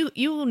over, and you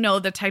know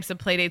the types of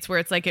play dates where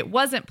it's like it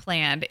wasn't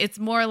planned. It's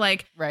more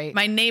like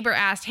my neighbor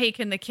asked, hey,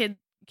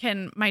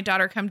 can my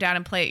daughter come down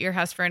and play at your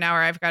house for an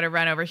hour? I've got to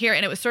run over here.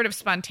 And it was sort of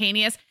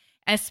spontaneous,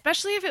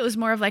 especially if it was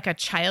more of like a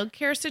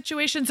childcare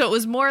situation. So it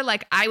was more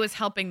like I was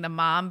helping the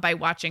mom by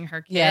watching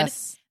her kid.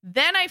 Yes.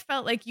 Then I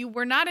felt like you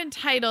were not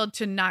entitled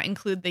to not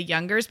include the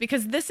youngers,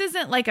 because this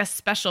isn't like a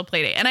special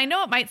play date. And I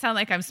know it might sound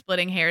like I'm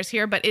splitting hairs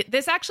here, but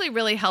this actually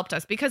really helped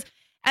us, because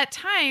at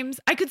times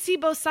I could see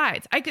both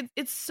sides.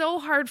 It's so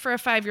hard for a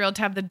 5-year-old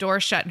to have the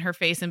door shut in her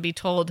face and be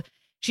told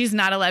she's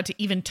not allowed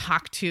to even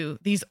talk to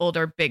these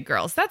older big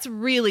girls. That's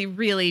really,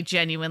 really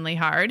genuinely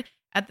hard.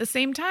 At the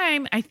same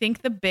time, I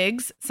think the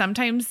bigs,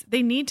 sometimes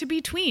they need to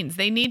be tweens.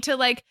 They need to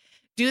like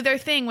do their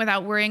thing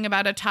without worrying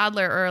about a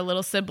toddler or a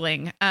little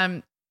sibling.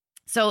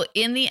 So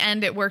in the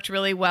end, it worked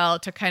really well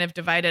to kind of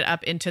divide it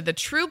up into the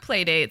true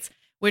play dates,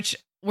 which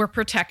were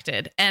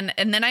protected. And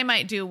then I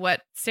might do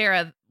what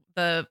Sarah,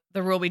 the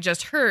rule we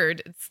just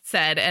heard,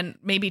 said, and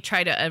maybe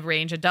try to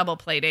arrange a double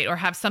play date or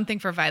have something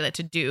for Violet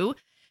to do.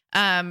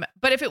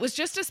 But if it was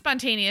just a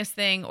spontaneous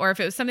thing, or if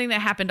it was something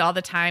that happened all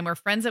the time, or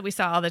friends that we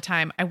saw all the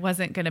time, I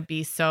wasn't going to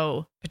be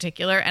so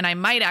particular. And I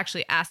might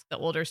actually ask the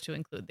olders to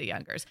include the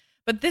youngers.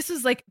 But this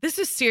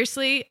is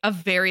seriously a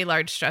very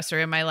large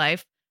stressor in my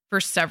life for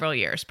several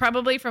years,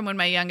 probably from when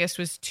my youngest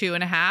was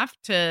 2.5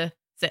 to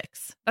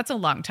 6. That's a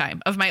long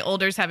time of my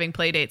olders having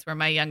play dates where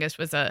my youngest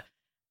was a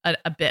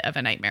bit of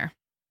a nightmare.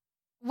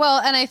 Well,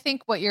 and I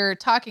think what you're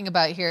talking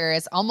about here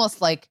is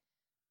almost like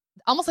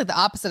the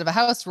opposite of a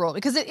house rule,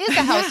 because it is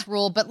a house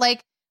rule, but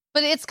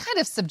it's kind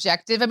of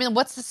subjective. I mean,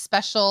 what's a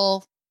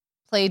special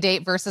play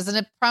date versus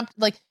an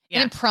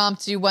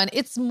impromptu one?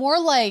 It's more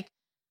like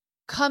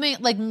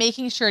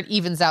making sure it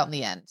evens out in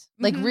the end,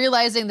 like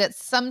realizing that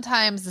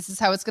sometimes this is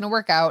how it's going to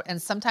work out,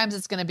 and sometimes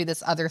it's going to be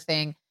this other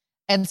thing.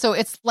 And so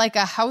it's like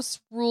a house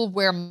rule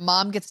where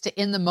mom gets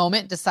to, in the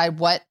moment, decide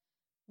what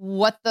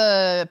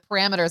the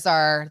parameters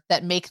are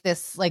that make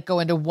this like go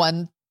into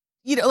one,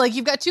 like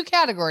you've got two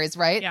categories,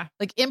 right? Yeah.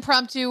 Like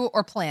impromptu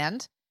or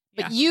planned,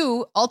 but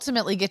you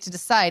ultimately get to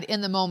decide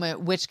in the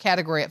moment which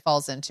category it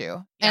falls into.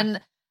 Yeah.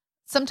 And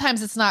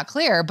sometimes it's not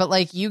clear, but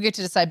like you get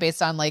to decide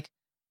based on like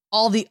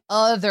all the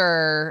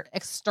other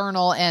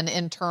external and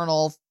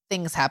internal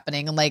things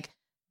happening. And like,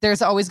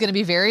 there's always going to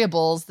be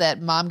variables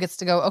that mom gets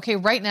to go, okay,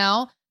 right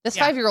now, this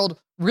 5-year-old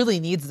really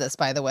needs this,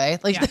 by the way.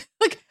 Like,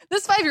 like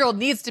this 5-year-old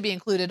needs to be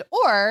included.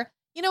 Or,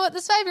 you know what,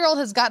 this 5-year-old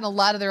has gotten a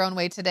lot of their own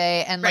way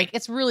today. And like,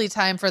 it's really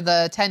time for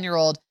the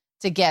 10-year-old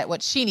to get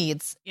what she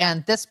needs. Yeah.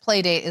 And this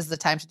play date is the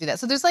time to do that.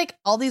 So there's like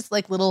all these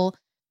like little,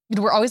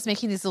 we're always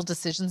making these little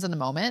decisions in the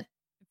moment.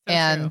 So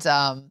and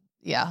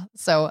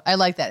so I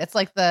like that. It's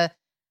like the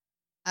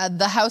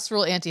house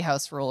rule,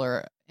 anti-house rule,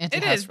 or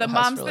anti-house It is. rule,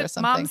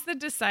 The mom's the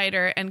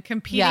decider, and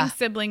competing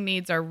sibling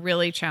needs are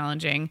really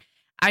challenging.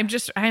 I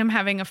am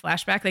having a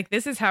flashback. Like,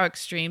 this is how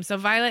extreme. So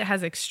Violet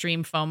has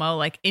extreme FOMO,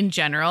 like in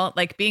general,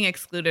 like being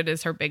excluded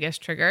is her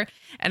biggest trigger.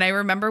 And I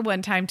remember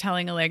one time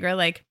telling Allegra,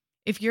 like,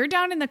 if you're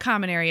down in the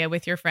common area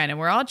with your friend and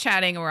we're all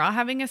chatting and we're all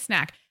having a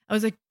snack, I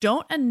was like,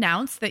 don't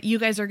announce that you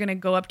guys are going to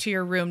go up to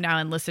your room now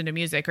and listen to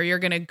music, or you're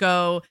going to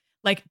go,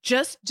 like,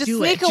 just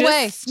sneak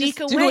away. Just sneak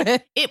away.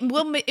 It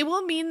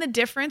will mean the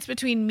difference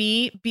between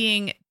me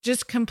being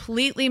just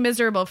completely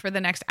miserable for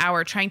the next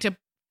hour, trying to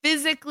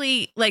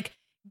physically like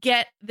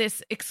get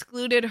this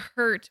excluded,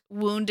 hurt,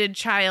 wounded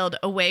child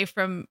away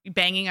from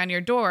banging on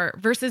your door,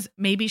 versus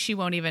maybe she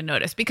won't even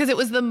notice, because it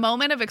was the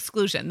moment of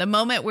exclusion, the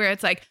moment where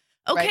it's like,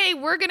 okay,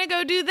 we're going to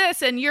go do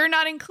this and you're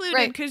not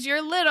included because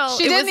you're little.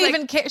 She didn't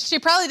even care. She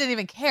probably didn't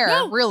even care,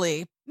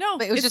 really. No,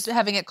 but it was just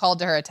having it called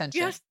to her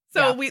attention. Yes.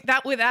 So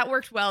that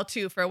worked well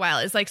too for a while.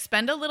 Is like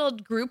spend a little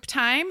group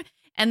time,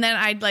 and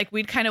then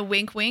we'd kind of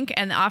wink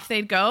and off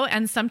they'd go.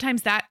 And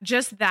sometimes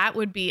that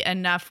would be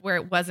enough where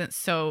it wasn't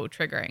so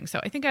triggering.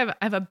 So I think I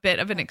have a bit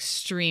of an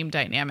extreme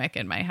dynamic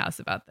in my house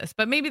about this,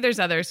 but maybe there's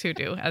others who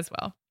do as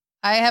well.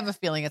 I have a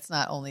feeling it's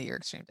not only your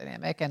extreme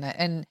dynamic,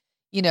 and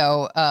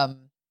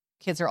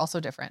kids are also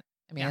different.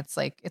 I mean, it's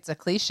like, it's a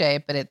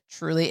cliche, but it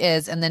truly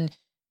is. And then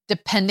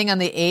depending on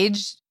the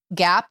age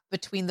gap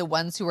between the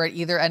ones who are at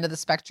either end of the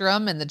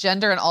spectrum and the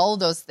gender and all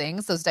of those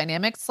things, those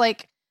dynamics,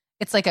 like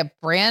it's like a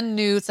brand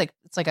new, it's like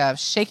a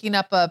shaking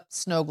up a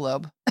snow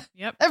globe.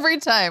 Yep. Every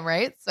time.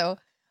 Right. So,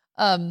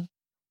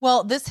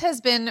 well, this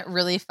has been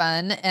really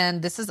fun.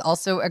 And this is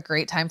also a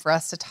great time for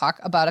us to talk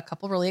about a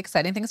couple really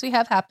exciting things we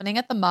have happening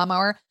at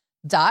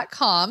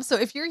themomhour.com. So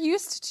if you're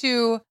used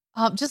to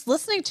just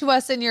listening to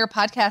us in your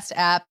podcast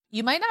app,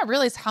 you might not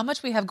realize how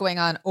much we have going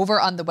on over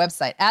on the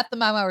website at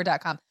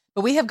themomhour.com.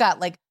 But we have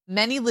got like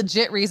many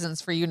legit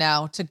reasons for you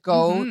now to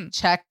go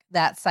check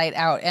that site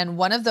out. And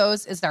one of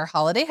those is our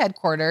holiday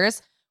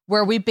headquarters,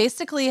 where we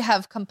basically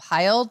have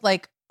compiled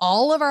like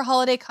all of our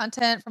holiday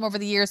content from over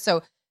the years.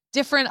 So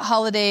different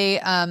holiday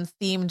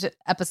themed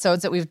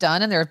episodes that we've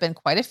done, and there have been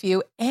quite a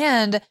few.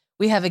 And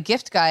we have a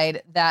gift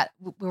guide that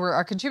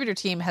our contributor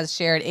team has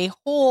shared a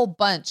whole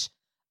bunch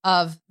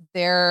of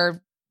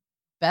their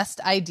best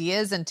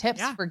ideas and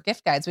tips for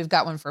gift guides. We've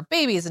got one for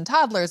babies and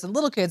toddlers and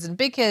little kids and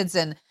big kids,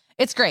 and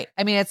it's great.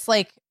 I mean, it's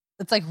like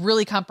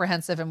really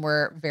comprehensive, and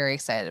we're very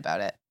excited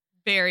about it.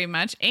 Very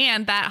much.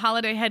 And that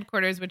holiday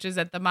headquarters, which is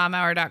at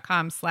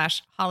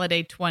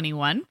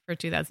themomhour.com/holiday21 for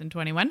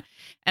 2021.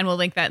 And we'll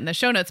link that in the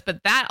show notes.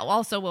 But that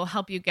also will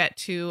help you get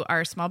to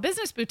our small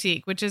business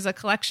boutique, which is a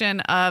collection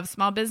of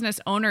small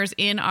business owners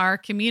in our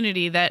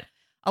community that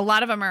a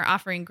lot of them are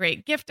offering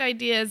great gift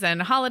ideas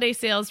and holiday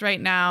sales right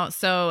now.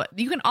 So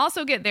you can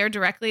also get there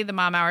directly,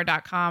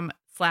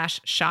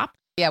 themomhour.com/shop.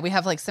 Yeah, we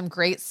have like some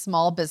great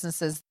small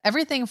businesses,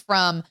 everything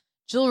from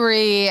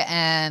jewelry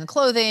and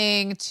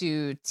clothing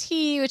to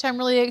tea, which I'm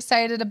really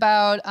excited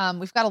about.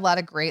 We've got a lot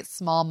of great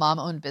small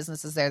mom-owned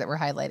businesses there that we're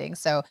highlighting.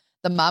 So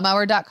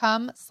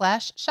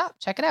themomhour.com/shop.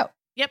 Check it out.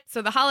 Yep.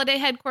 So the holiday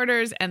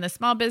headquarters and the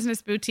small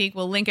business boutique,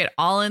 we'll link it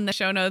all in the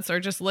show notes, or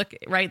just look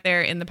right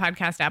there in the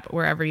podcast app,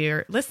 wherever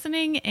you're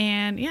listening.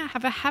 And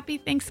have a happy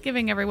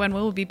Thanksgiving, everyone.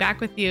 We will be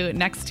back with you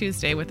next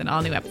Tuesday with an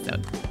all new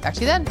episode. Back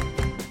to you then.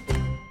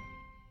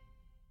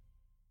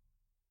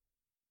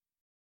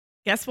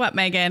 Guess what,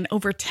 Megan?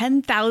 Over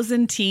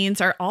 10,000 teens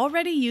are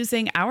already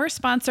using our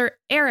sponsor,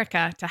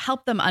 Erica, to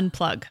help them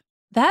unplug.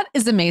 That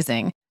is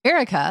amazing.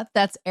 Erica,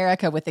 that's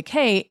Erica with a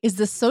K, is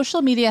the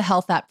social media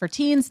health app for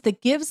teens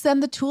that gives them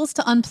the tools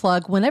to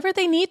unplug whenever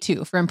they need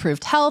to for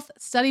improved health,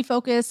 study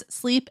focus,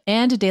 sleep,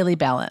 and daily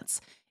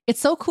balance. It's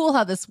so cool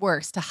how this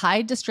works to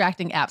hide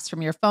distracting apps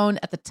from your phone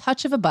at the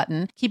touch of a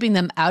button, keeping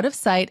them out of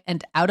sight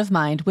and out of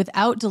mind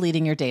without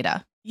deleting your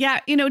data.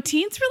 Yeah,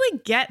 teens really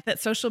get that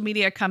social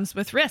media comes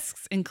with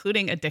risks,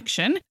 including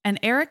addiction, and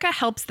Erica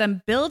helps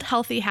them build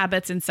healthy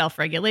habits and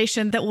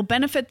self-regulation that will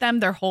benefit them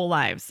their whole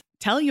lives.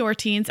 Tell your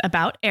teens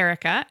about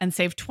Erica and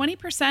save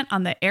 20%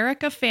 on the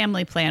Erica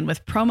family plan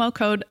with promo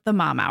code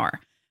TheMomHour.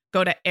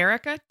 Go to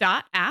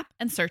erica.app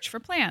and search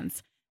for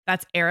plans.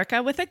 That's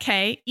Erica with a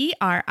K,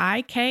 ERIKA.APP,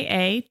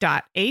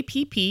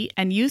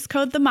 and use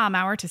code The Mom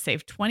Hour to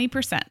save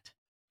 20%.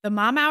 The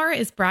Mom Hour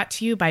is brought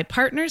to you by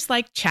partners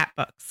like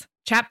Chatbooks.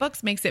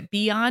 Chatbooks makes it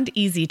beyond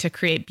easy to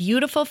create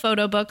beautiful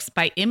photo books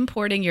by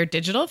importing your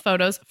digital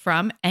photos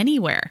from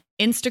anywhere.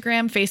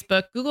 Instagram,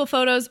 Facebook, Google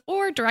Photos,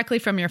 or directly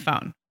from your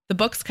phone. The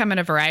books come in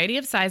a variety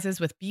of sizes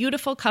with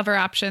beautiful cover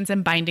options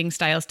and binding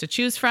styles to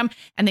choose from,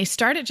 and they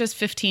start at just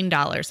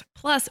 $15.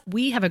 Plus,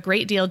 we have a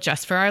great deal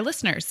just for our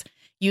listeners.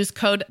 Use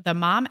code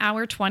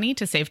TheMomHour20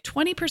 to save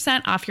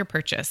 20% off your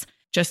purchase.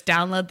 Just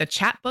download the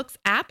Chatbooks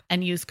app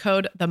and use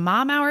code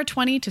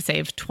TheMomHour20 to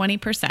save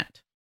 20%.